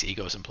always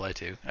egos in play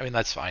too. I mean,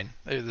 that's fine.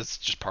 That's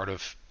just part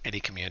of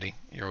any community.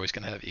 You're always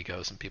going to have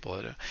egos and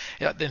people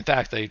that in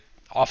fact, they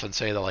often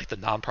say that the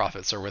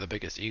nonprofits are where the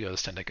biggest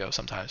egos tend to go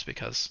sometimes,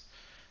 because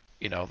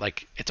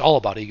it's all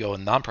about ego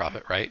and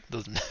nonprofit, right?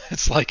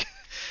 It's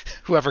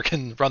whoever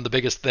can run the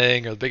biggest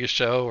thing or the biggest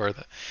show, or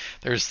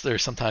there's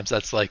sometimes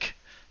that's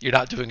you're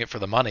not doing it for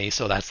the money,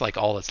 so that's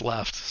all that's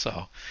left.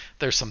 So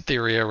there's some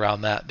theory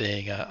around that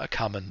being a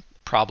common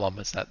problem,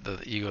 is that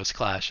the egos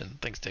clash and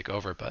things take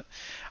over. But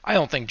I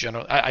don't think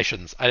I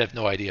shouldn't. I have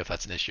no idea if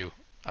that's an issue.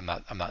 I'm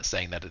not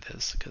saying that it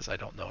is, because I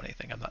don't know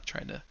anything. I'm not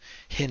trying to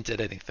hint at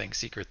anything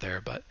secret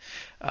there, but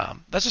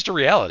that's just a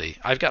reality.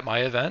 I've got my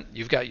event,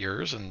 you've got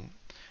yours, and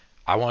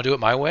I want to do it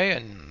my way,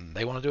 and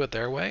they want to do it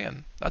their way,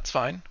 and that's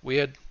fine.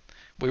 We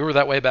were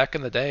that way back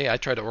in the day. I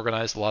tried to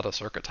organize a lot of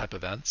circuit type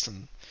events,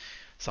 and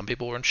some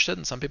people were interested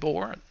and some people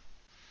weren't.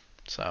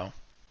 So.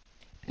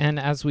 And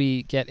as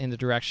we get in the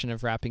direction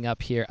of wrapping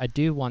up here, I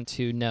do want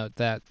to note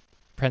that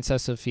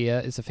Princess Sophia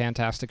is a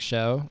fantastic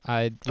show.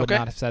 I would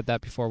not have said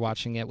that before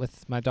watching it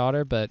with my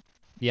daughter, but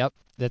yep,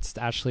 that's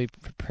actually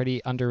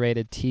pretty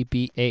underrated,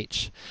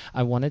 TBH.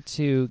 I wanted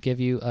to give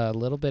you a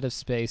little bit of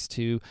space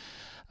to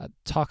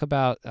talk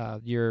about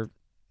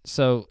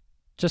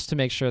just to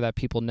make sure that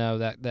people know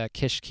that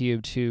Kish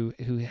Cubed,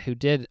 who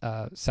did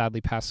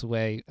sadly pass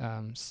away,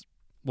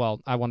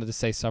 well, I wanted to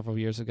say several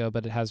years ago,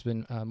 but it has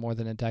been more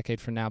than a decade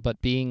from now. But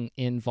being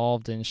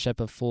involved in Ship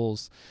of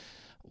Fools,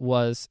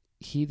 was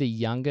he the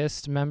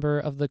youngest member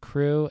of the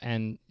crew?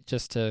 And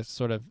just to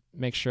sort of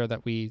make sure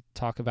that we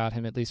talk about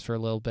him at least for a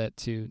little bit,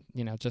 to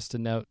just to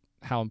note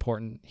how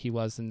important he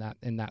was in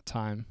that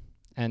time,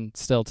 and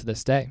still to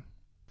this day.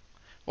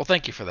 Well,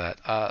 thank you for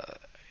that.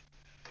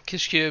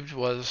 Kish Cubed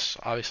was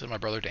obviously my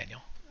brother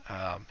Daniel.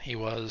 He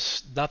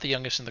was not the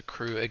youngest in the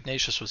crew.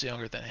 Ignatius was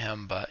younger than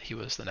him, but he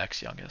was the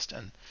next youngest.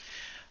 And,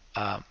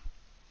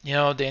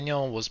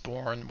 Daniel was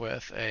born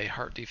with a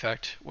heart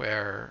defect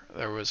where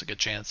there was a good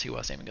chance he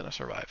wasn't even going to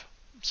survive.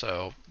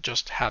 So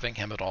just having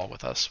him at all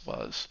with us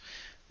was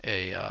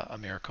a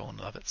miracle in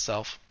and of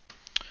itself.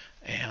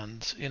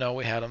 And,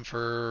 we had him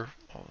for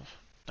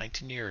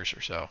 19 years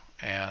or so.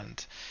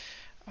 And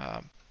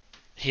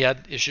he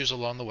had issues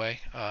along the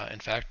way. In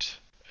fact,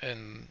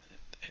 in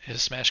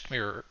his Smash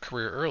career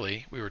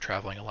early, we were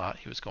traveling a lot.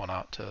 He was going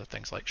out to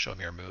things like Show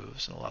Me Your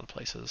Moves and a lot of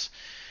places.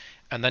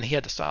 And then he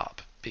had to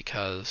stop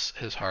because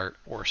his heart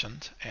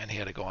worsened and he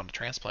had to go on the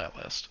transplant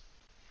list.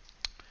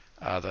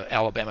 The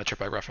Alabama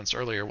trip I referenced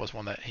earlier was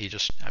one that he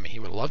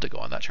would have loved to go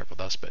on that trip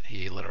with us, but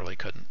he literally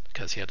couldn't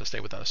because he had to stay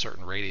within a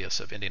certain radius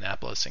of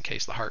Indianapolis in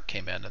case the heart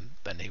came in, and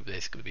then he would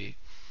basically be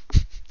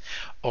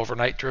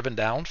overnight driven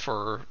down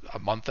for a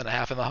month and a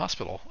half in the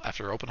hospital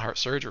after open heart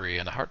surgery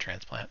and a heart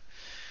transplant.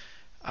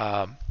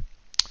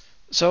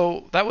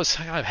 So that was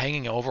kind of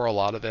hanging over a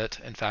lot of it.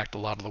 In fact, a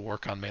lot of the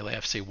work on Melee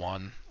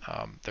FC1,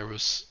 there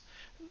was,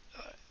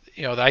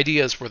 the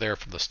ideas were there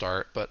from the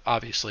start, but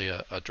obviously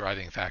a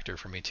driving factor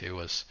for me too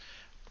was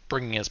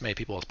bringing as many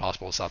people as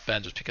possible to South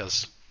Bend, just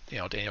because,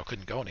 Daniel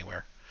couldn't go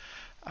anywhere.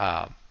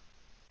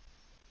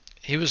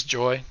 He was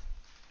joy.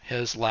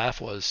 His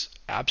laugh was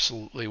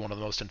absolutely one of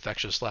the most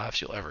infectious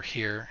laughs you'll ever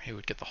hear. He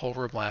would get the whole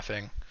room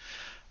laughing.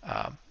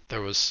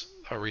 There was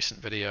a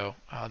recent video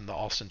on the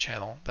Alston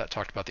channel that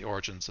talked about the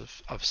origins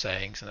of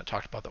sayings, and it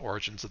talked about the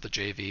origins of the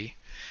JV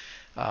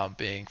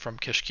being from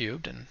Kish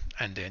Cubed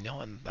and Daniel,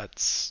 and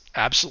that's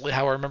absolutely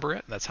how I remember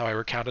it, and that's how I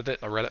recounted it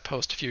in a Reddit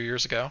post a few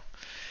years ago.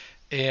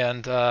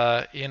 And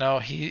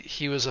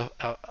he was a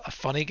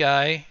funny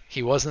guy.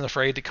 He wasn't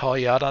afraid to call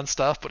you out on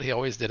stuff, but he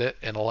always did it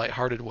in a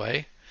lighthearted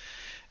way.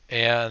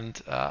 And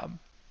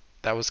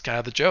that was kind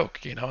of the joke,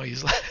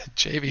 He's like,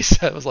 JV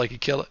said it was like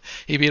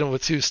he beat him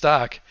with 2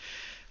 stock.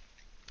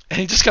 And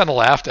he just kind of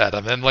laughed at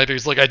him. And later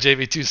he's like, I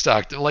JV 2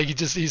 stock. Like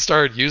he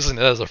started using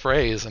it as a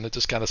phrase, and it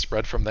just kind of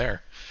spread from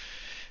there.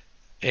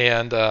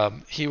 And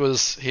he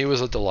was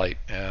a delight,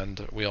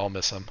 and we all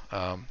miss him.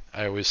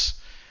 I always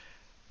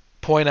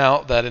point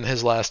out that in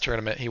his last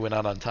tournament, he went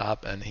out on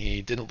top, and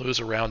he didn't lose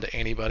a round to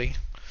anybody.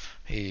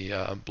 He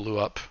blew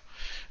up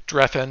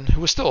Dreffen,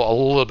 who was still a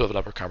little bit of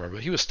an uppercomer,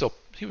 but he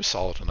was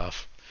solid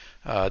enough.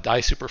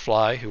 Die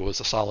Superfly, who was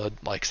a solid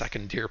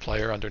second tier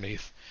player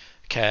underneath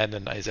Ken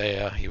and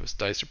Isaiah. He was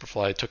Die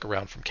Superfly, took a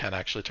round from Ken.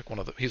 Actually,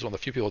 he's one of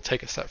the few people to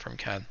take a set from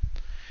Ken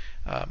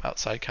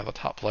outside kind of the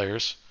top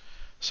players.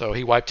 So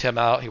he wiped him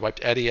out. He wiped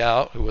Eddie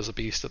out, who was a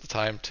beast at the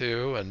time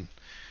too, and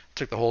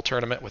took the whole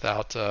tournament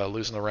without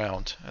losing a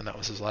round. And that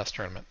was his last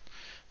tournament.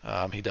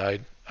 He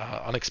died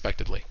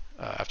unexpectedly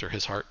after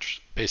his heart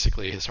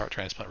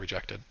transplant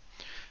rejected.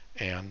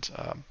 And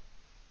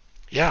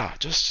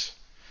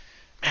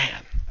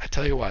man, I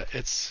tell you what,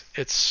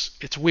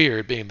 it's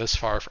weird being this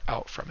far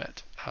out from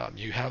it.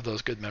 You have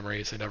those good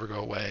memories; they never go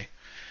away.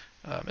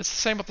 It's the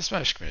same with the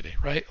Smash community,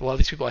 right? A lot of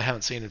these people I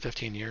haven't seen in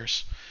 15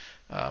 years.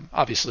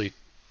 Obviously,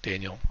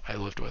 Daniel I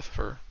lived with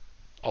for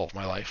all of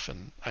my life,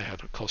 and I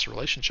had a closer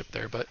relationship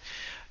there. But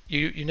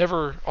you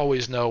never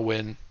always know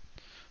when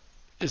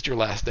is your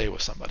last day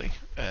with somebody,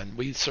 and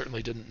we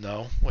certainly didn't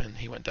know when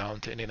he went down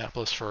to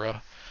Indianapolis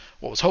for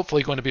what was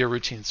hopefully going to be a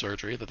routine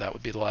surgery, that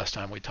would be the last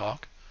time we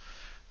talk.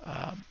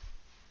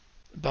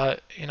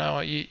 But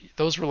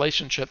those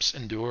relationships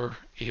endure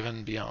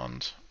even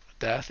beyond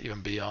death,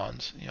 even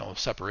beyond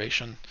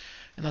separation,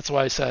 and that's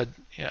why I said,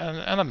 and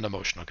I'm an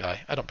emotional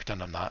guy. I don't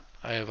pretend I'm not.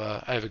 I have a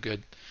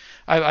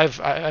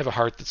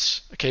heart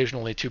that's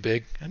occasionally too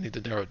big. I need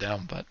to narrow it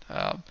down, but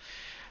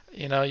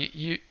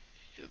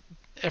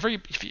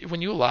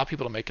when you allow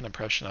people to make an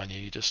impression on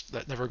you,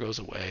 that never goes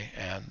away.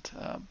 And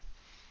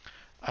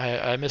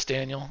I miss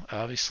Daniel,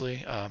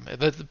 obviously.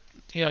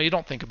 You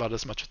don't think about it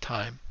as much with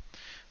time,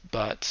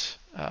 but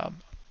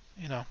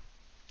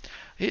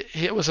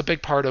it was a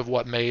big part of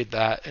what made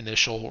that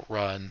initial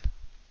run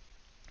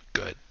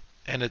good.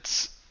 And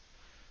it's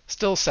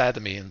still sad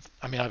to me. And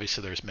I mean,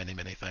 obviously, there's many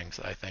things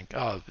that I think,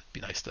 it'd be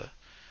nice to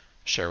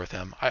share with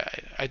him.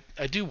 I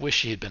do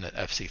wish he had been at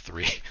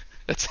FC3.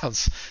 That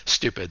sounds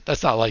stupid.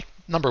 That's not like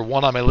number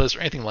 1 on my list or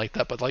anything like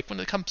that. But when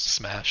it comes to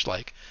Smash,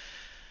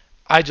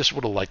 I just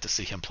would have liked to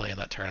see him play in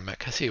that tournament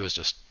because he was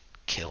just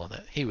killing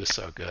it. He was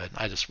so good.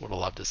 I just would have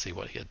loved to see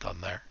what he had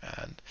done there.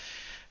 And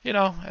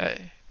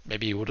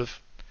maybe he would have.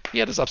 He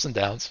had his ups and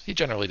downs. He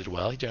generally did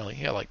well. He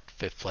had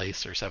 5th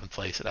place or 7th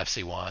place at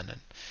FC1 and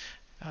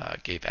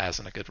gave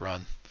Asin a good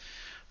run.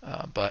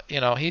 But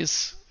he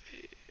is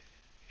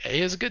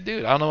a good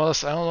dude. I don't know what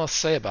else, I don't know what to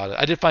say about it.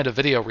 I did find a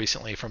video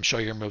recently from Show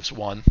Your Moves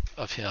 1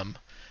 of him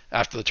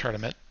after the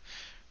tournament.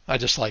 I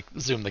just like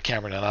zoomed the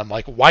camera in and I'm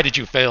like, why did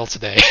you fail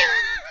today?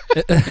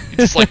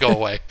 Just like go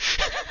away.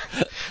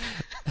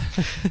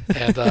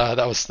 And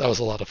that was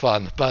a lot of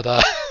fun. But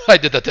I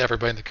did that to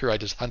everybody in the crew. I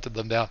just hunted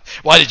them down.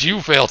 Why did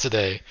you fail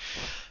today?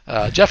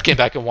 Jeff came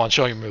back and won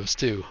Show Your Moves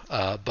too.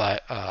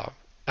 But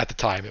at the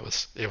time it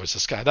was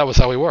just kind of, that was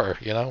how we were.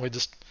 We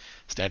just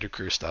standard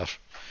crew stuff,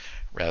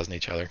 razzing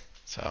each other.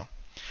 So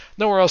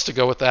nowhere else to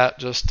go with that.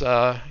 Just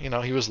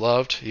he was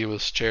loved, he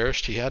was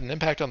cherished, he had an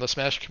impact on the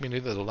Smash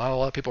community that not a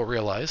lot of people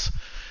realize,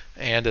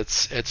 and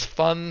it's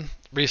fun.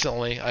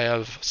 Recently, I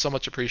have so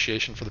much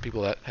appreciation for the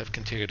people that have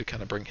continued to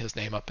kind of bring his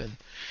name up in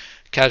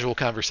casual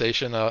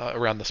conversation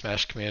around the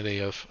Smash community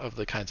of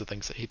the kinds of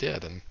things that he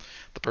did and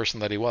the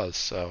person that he was.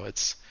 So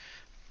it's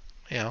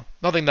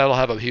nothing that'll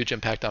have a huge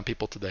impact on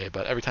people today,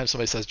 but every time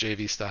somebody says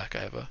JV Stock,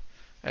 I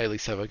at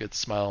least have a good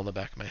smile on the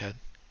back of my head.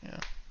 Yeah.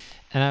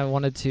 And I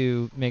wanted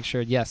to make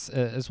sure, yes,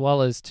 as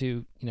well as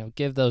to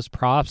give those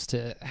props,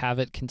 to have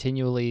it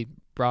continually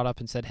brought up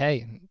and said,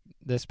 hey,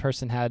 this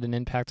person had an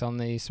impact on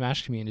the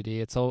Smash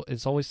community. It's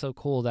always so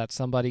cool that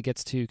somebody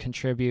gets to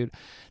contribute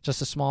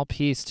just a small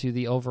piece to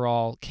the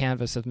overall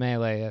canvas of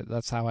Melee.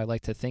 That's how I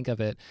like to think of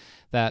it,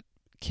 that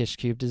Kish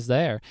Cubed is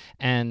there.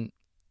 And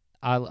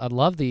I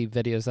love the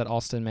videos that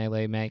Austin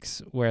Melee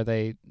makes, where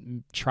they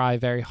try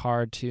very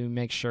hard to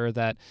make sure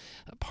that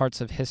parts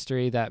of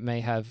history that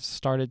may have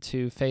started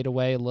to fade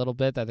away a little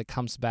bit, that it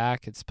comes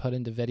back, it's put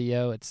into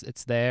video, it's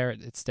there,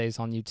 it stays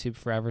on YouTube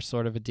forever,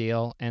 sort of a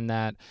deal, and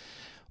that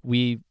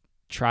we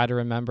try to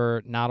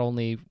remember not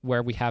only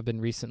where we have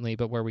been recently,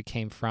 but where we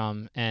came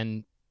from,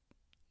 and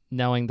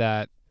knowing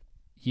that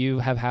you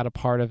have had a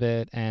part of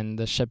it, and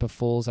the Ship of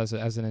Fools as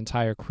an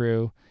entire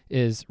crew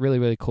is really,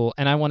 really cool.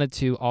 And I wanted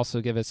to also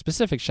give a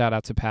specific shout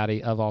out to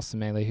Patty of Austin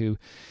Melee, who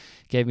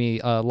gave me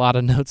a lot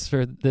of notes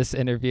for this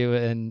interview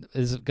and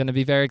is going to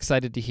be very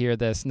excited to hear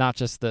this, not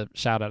just the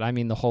shout out, I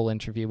mean the whole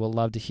interview. We'll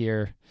love to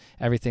hear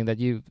everything that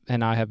you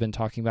and I have been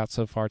talking about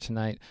so far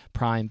tonight.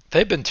 Prime.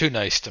 They've been too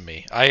nice to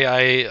me.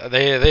 I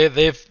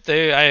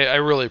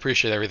really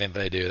appreciate everything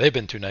they do. They've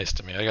been too nice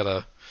to me. I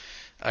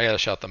gotta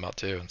shout them out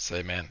too and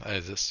say, man,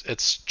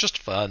 it's just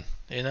fun.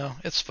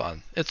 It's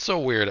fun. It's so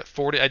weird. At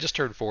 40, I just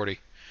turned 40,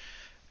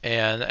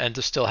 and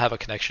to still have a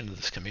connection to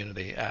this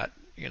community at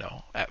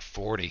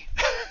 40,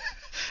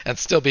 and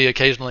still be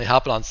occasionally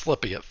hopping on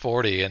Slippy at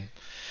 40, and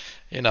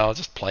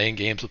just playing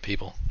games with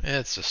people.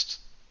 It's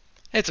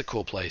a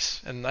cool place,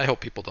 and I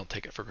hope people don't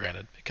take it for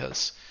granted,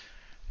 because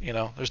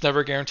there's never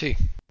a guarantee.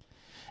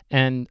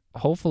 And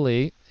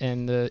hopefully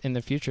in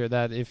the future,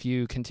 that if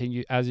you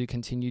continue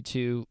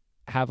to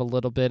have a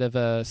little bit of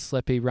a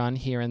Slippy run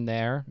here and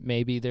there,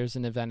 maybe there's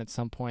an event at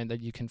some point that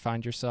you can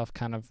find yourself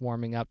kind of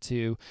warming up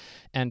to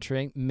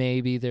entering.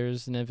 Maybe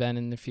there's an event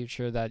in the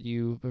future that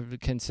you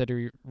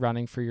consider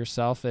running for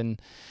yourself,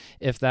 and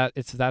if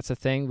that's a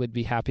thing, we'd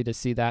be happy to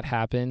see that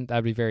happen.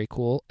 That'd be very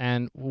cool.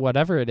 And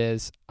whatever it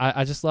is,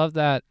 I just love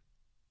that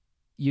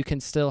you can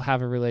still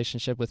have a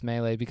relationship with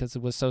Melee, because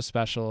it was so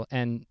special.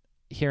 And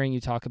hearing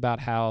you talk about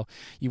how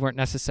you weren't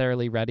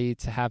necessarily ready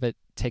to have it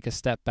take a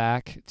step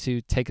back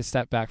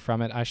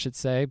from it, I should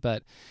say,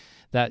 but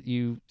that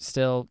you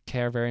still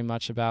care very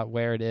much about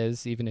where it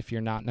is, even if you're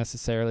not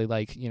necessarily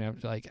like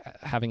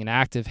having an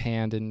active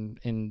hand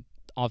in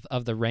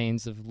of the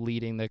reins of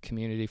leading the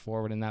community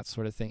forward and that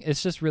sort of thing.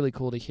 It's just really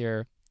cool to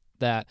hear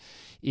that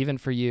even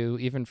for you,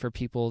 even for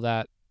people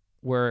that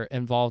were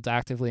involved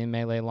actively in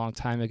Melee a long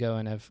time ago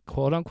and have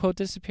quote unquote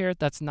disappeared,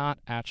 that's not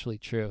actually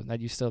true,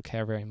 that you still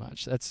care very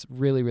much. That's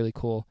really, really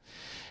cool.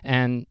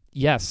 And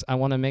yes, I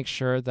want to make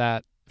sure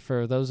that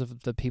for those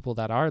of the people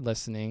that are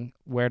listening,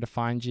 where to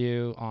find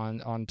you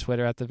on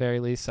Twitter at the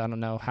very least. I don't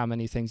know how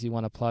many things you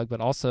want to plug,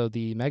 but also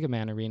the Mega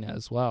Man Arena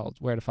as well,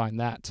 where to find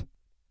that.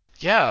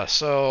 Yeah,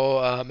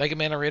 so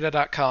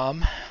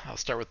megamanarena.com. I'll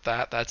start with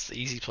that. That's the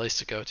easy place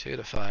to go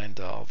to find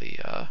all the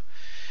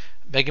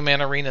Mega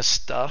Man Arena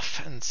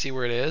stuff and see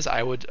where it is.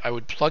 I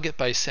would plug it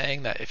by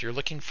saying that if you're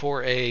looking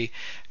for a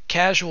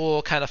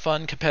casual, kind of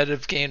fun,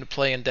 competitive game to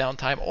play in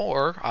downtime,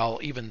 or I'll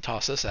even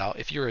toss this out,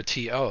 if you're a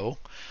TO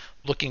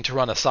looking to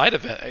run a side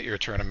event at your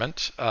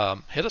tournament,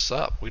 hit us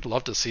up. We'd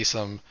love to see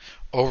some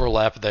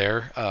overlap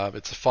there.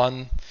 It's a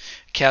fun,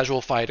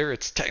 casual fighter.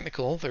 It's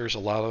technical. There's a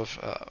lot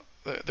of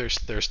there's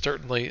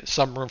certainly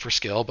some room for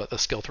skill, but the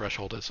skill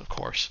threshold is, of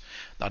course,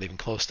 not even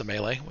close to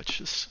Melee,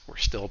 which is we're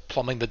still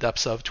plumbing the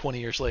depths of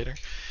 20 years later.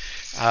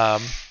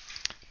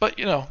 But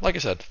like I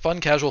said, fun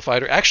casual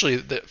fighter. Actually,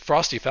 the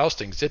Frosty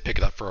Faustings did pick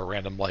it up for a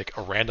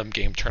random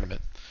game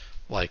tournament,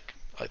 like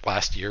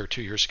last year or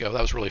 2 years ago.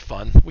 That was really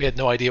fun. We had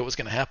no idea what was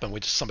going to happen.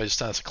 Somebody just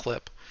sent us a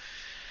clip.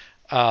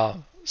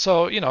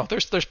 So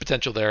there's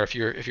potential there if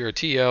you're a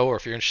TO, or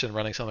if you're interested in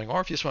running something, or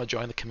if you just want to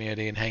join the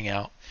community and hang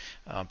out.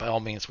 By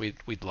all means,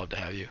 we'd love to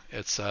have you.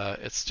 It's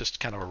just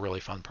kind of a really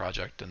fun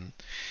project, and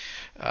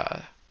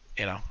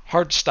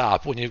hard to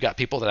stop when you've got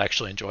people that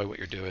actually enjoy what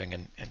you're doing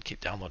and keep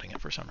downloading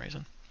it for some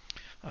reason.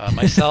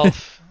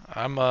 Myself,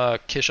 I'm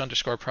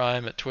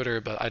Kish_Prime at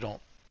Twitter, but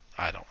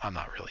I'm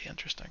not really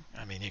interesting.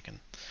 I mean, you can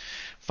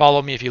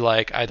follow me if you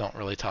like. I don't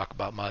really talk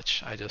about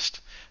much. I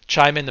just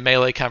chime into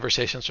melee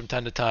conversations from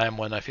time to time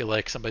when I feel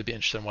like somebody'd be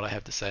interested in what I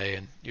have to say,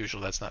 and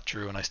usually that's not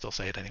true, and I still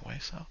say it anyway.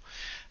 So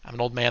I'm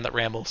an old man that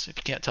rambles. If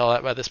you can't tell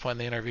that by this point in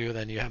the interview,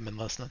 then you haven't been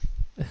listening.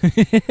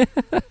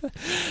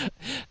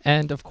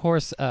 And of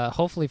course,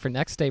 hopefully for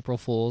next April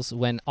Fools,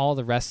 when all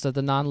the rest of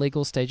the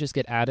non-legal stages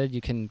get added, you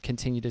can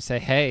continue to say,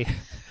 hey,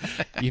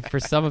 for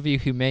some of you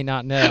who may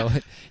not know,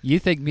 you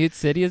think Mute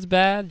City is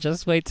bad?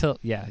 Just wait till,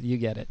 yeah, you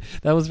get it.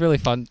 That was really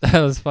fun.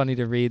 That was funny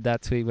to read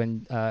that tweet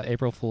when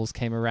April Fools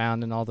came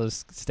around and all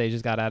those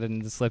stages got added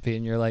into Slippy,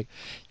 and you're like,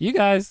 you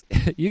guys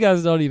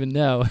don't even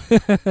know.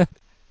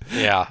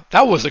 Yeah,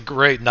 that was a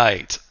great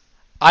night.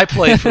 I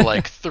played for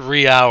like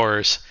 3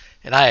 hours,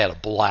 and I had a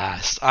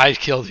blast. I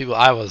killed people.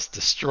 I was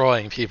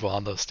destroying people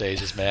on those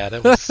stages, man.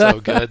 It was so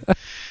good.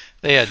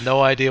 They had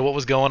no idea what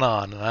was going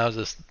on, and I was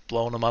just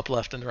blowing them up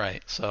left and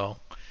right. So,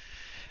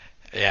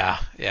 yeah,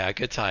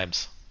 good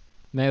times.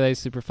 Melee is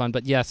super fun.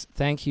 But yes,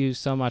 thank you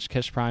so much,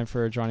 Kish Prime,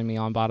 for joining me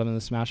on Bottom of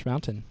the Smash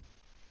Mountain.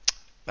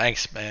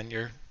 Thanks, man.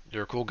 You're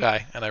a cool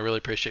guy, and I really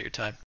appreciate your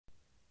time.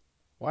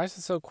 Why is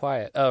it so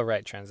quiet? Oh,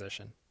 right,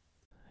 transition.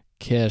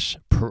 Kish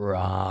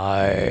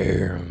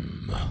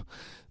Prime.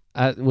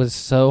 It was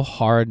so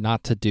hard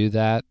not to do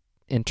that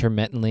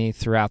intermittently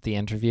throughout the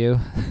interview,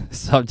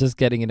 so I'm just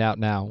getting it out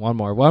now. One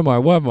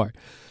more.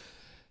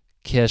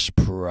 Kish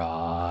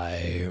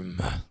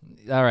Prime.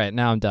 All right,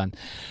 now I'm done.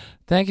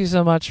 Thank you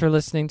so much for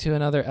listening to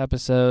another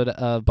episode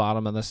of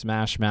Bottom of the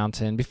Smash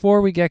Mountain.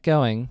 Before we get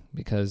going,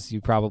 because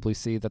you probably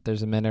see that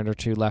there's a minute or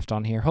two left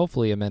on here,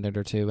 hopefully a minute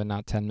or two and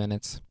not 10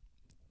 minutes.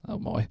 Oh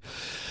boy.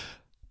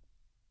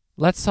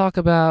 Let's talk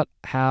about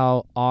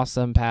how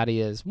awesome Patty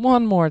is.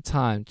 One more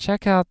time,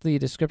 check out the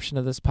description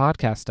of this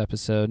podcast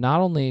episode, not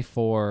only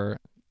for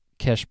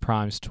Kish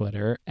Prime's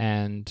Twitter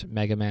and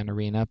Mega Man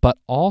Arena, but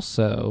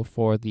also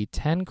for the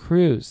 10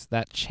 crews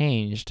that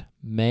changed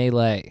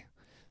Melee.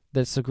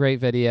 That's a great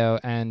video,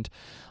 and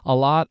a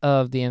lot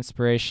of the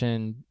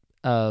inspiration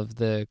of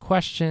the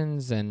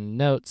questions and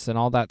notes and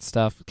all that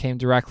stuff came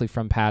directly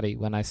from Patty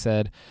when I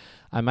said,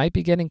 I might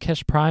be getting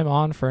Kish Prime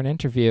on for an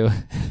interview,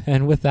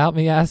 and without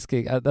me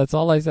asking, that's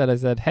all I said. I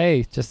said,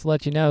 hey, just to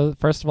let you know,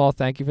 first of all,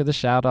 thank you for the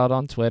shout out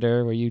on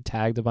Twitter where you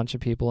tagged a bunch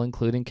of people,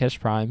 including Kish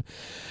Prime.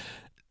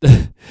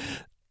 That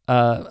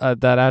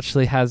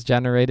actually has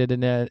generated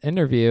an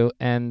interview,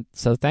 and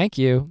so thank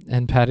you.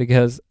 And Patty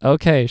goes,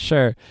 okay,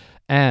 sure.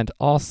 And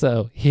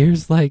also,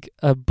 here's like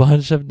a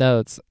bunch of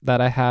notes that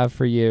I have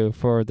for you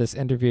for this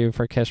interview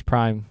for Kish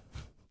Prime.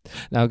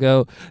 Now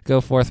go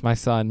forth, my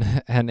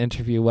son, and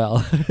interview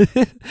well.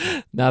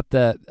 Not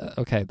that,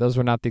 okay, those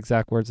were not the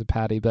exact words of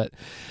Patty, but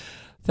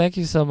thank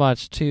you so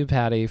much to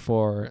Patty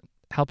for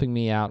helping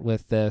me out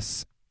with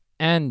this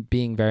and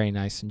being very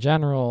nice in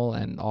general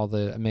and all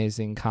the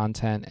amazing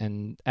content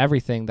and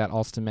everything that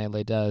Alston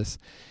Melee does.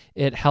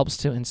 It helps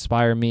to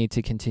inspire me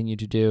to continue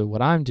to do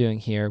what I'm doing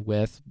here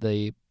with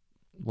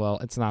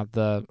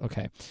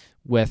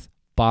with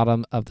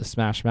Bottom of the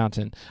Smash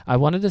Mountain. I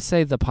wanted to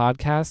say the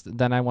podcast,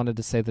 then I wanted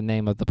to say the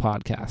name of the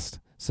podcast.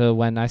 So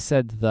when I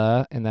said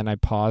the, and then I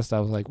paused,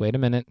 I was like, wait a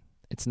minute.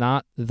 It's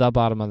not the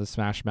Bottom of the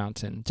Smash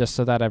Mountain, just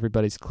so that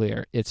everybody's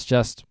clear. It's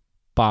just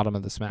Bottom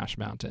of the Smash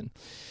Mountain.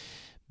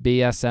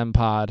 BSM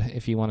Pod,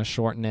 if you want to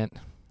shorten it.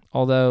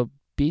 Although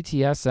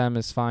BTSM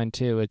is fine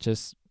too. It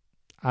just,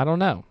 I don't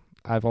know.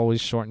 I've always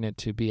shortened it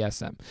to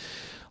BSM.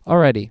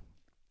 Alrighty.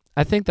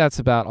 I think that's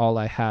about all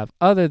I have,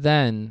 other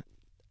than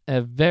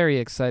a very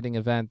exciting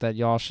event that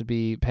y'all should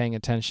be paying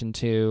attention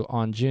to.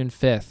 On June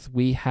 5th,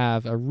 we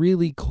have a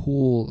really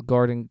cool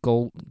Gordon?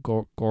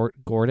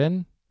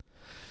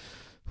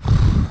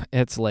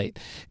 It's late.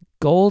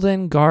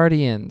 Golden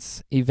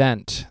Guardians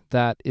event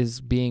that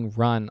is being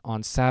run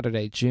on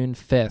Saturday, June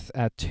 5th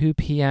at 2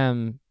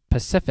 p.m.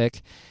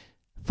 Pacific,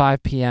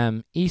 5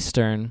 p.m.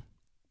 Eastern,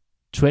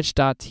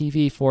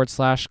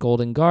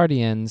 twitch.tv/Golden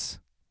Guardians,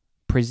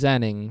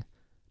 presenting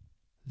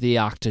the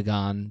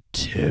Octagon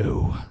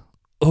 2.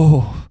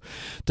 Oh,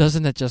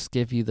 doesn't it just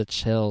give you the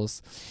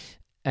chills?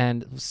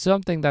 And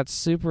something that's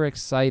super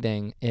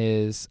exciting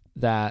is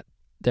that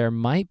there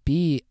might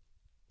be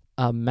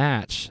a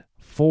match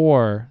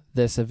for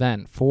this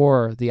event,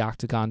 for the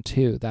Octagon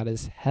 2, that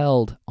is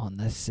held on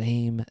the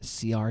same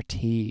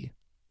CRT,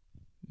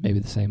 maybe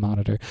the same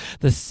monitor,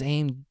 the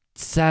same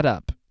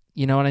setup.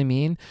 You know what I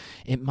mean?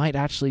 It might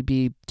actually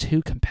be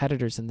two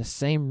competitors in the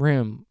same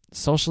room,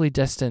 socially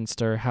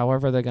distanced, or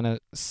however they're going to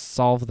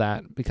solve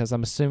that, because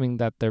I'm assuming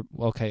that they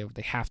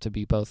have to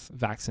be both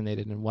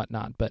vaccinated and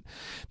whatnot, but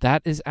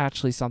that is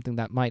actually something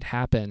that might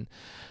happen.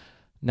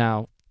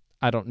 Now,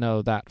 I don't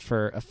know that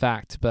for a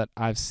fact, but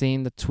I've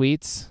seen the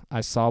tweets.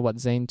 I saw what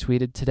Zane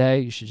tweeted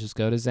today. You should just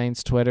go to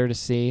Zane's Twitter to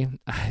see.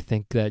 I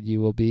think that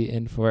you will be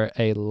in for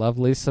a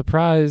lovely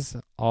surprise,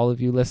 all of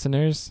you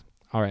listeners.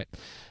 All right,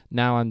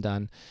 now I'm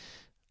done.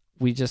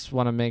 We just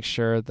want to make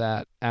sure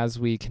that as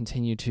we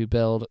continue to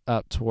build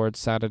up towards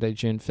Saturday,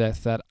 June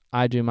 5th, that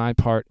I do my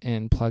part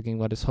in plugging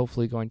what is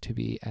hopefully going to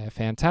be a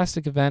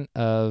fantastic event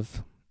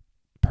of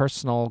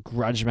personal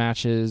grudge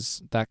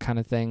matches, that kind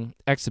of thing,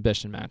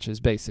 exhibition matches,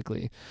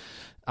 basically.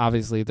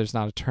 Obviously, there's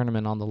not a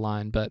tournament on the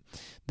line, but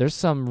there's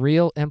some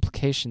real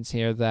implications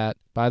here that,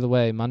 by the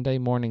way, Monday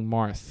Morning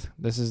Marth,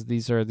 this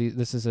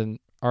is an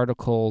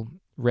article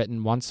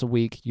written once a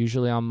week,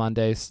 usually on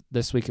Mondays.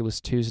 This week it was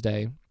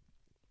Tuesday,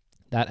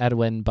 that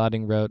Edwin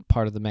Budding wrote,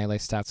 part of the Melee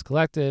Stats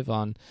Collective,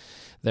 on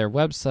their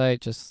website.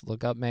 Just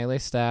look up Melee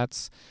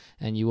Stats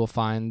and you will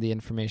find the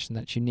information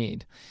that you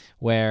need,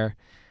 where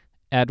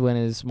Edwin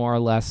is more or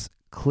less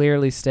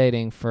clearly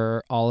stating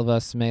for all of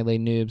us Melee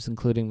noobs,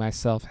 including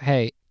myself,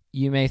 hey,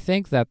 you may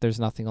think that there's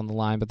nothing on the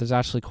line, but there's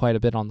actually quite a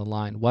bit on the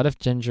line. What if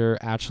Ginger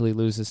actually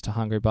loses to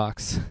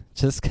Hungrybox?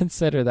 Just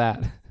consider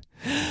that.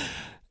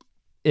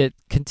 It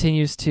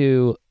continues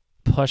to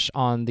push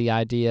on the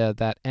idea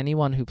that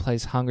anyone who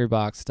plays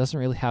Hungrybox doesn't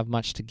really have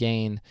much to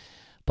gain,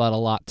 but a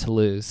lot to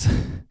lose,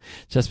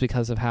 just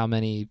because of how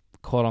many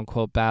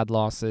quote-unquote bad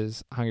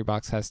losses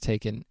Hungrybox has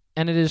taken.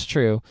 And it is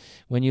true.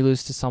 When you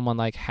lose to someone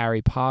like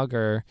Harry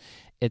Pogger,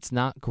 it's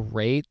not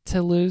great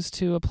to lose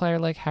to a player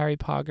like Harry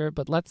Pogger,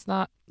 but let's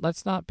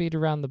not beat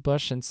around the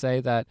bush and say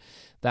that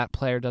that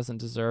player doesn't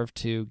deserve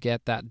to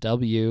get that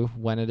W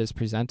when it is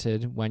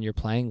presented, when you're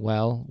playing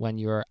well, when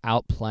you're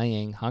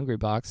outplaying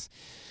Hungrybox.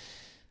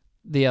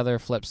 The other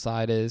flip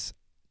side is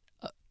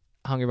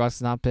Hungrybox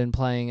has not been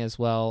playing as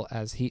well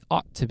as he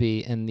ought to be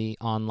in the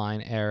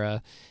online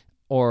era,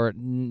 or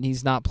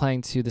he's not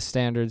playing to the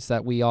standards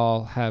that we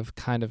all have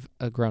kind of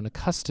grown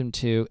accustomed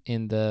to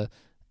in the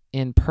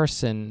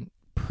in-person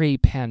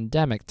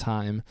pre-pandemic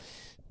time,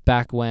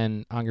 back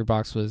when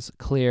Hungrybox was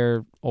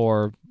clear,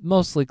 or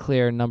mostly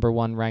clear, number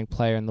one ranked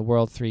player in the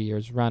world 3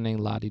 years running,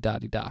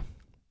 la-di-da-di-da.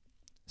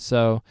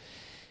 So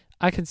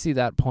I can see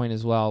that point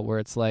as well, where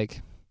it's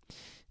like,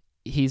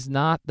 he's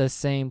not the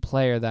same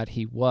player that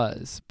he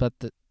was, but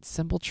the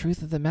simple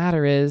truth of the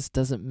matter is,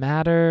 doesn't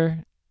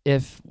matter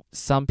if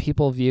some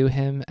people view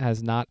him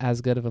as not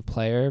as good of a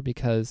player,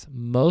 because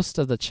most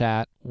of the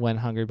chat when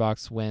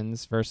Hungrybox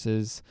wins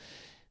versus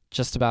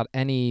just about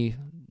any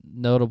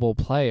notable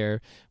player,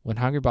 when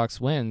Hungrybox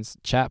wins,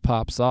 chat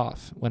pops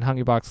off. When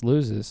Hungrybox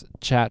loses,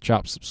 chat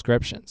drops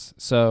subscriptions.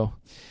 So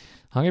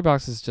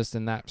Hungrybox is just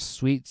in that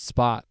sweet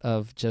spot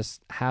of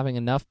just having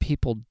enough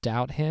people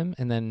doubt him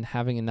and then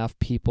having enough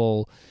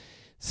people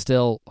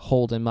still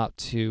hold him up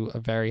to a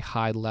very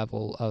high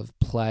level of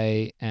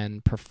play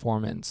and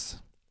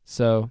performance.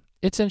 So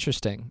it's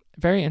interesting.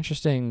 Very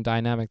interesting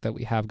dynamic that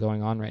we have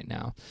going on right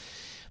now.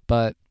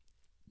 But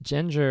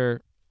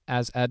Ginger,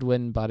 as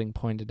Edwin Budding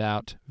pointed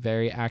out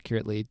very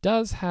accurately,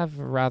 does have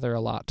rather a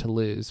lot to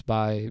lose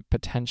by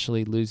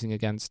potentially losing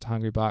against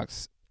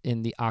Hungrybox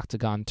in the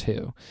Octagon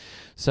 2.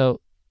 So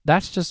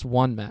that's just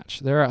one match.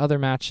 There are other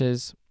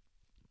matches,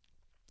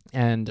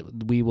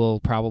 and we will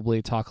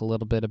probably talk a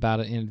little bit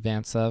about it in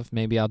advance of.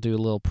 Maybe I'll do a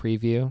little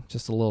preview,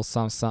 just a little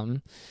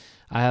something.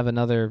 I have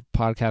another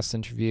podcast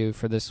interview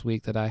for this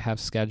week that I have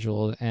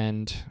scheduled,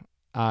 and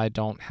I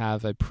don't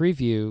have a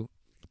preview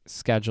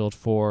scheduled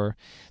for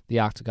the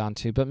Octagon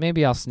 2, but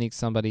maybe I'll sneak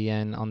somebody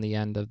in on the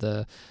end of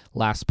the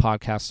last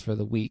podcast for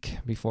the week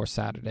before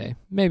Saturday.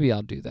 Maybe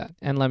I'll do that.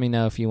 And let me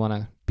know if you want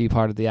to be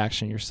part of the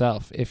action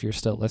yourself, if you're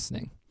still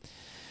listening.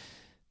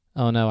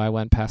 Oh no, I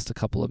went past a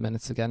couple of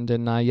minutes again,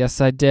 didn't I? Yes,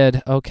 I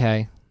did.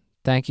 Okay.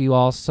 Thank you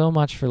all so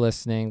much for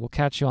listening. We'll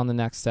catch you on the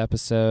next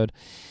episode.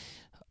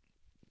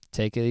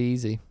 Take it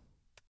easy.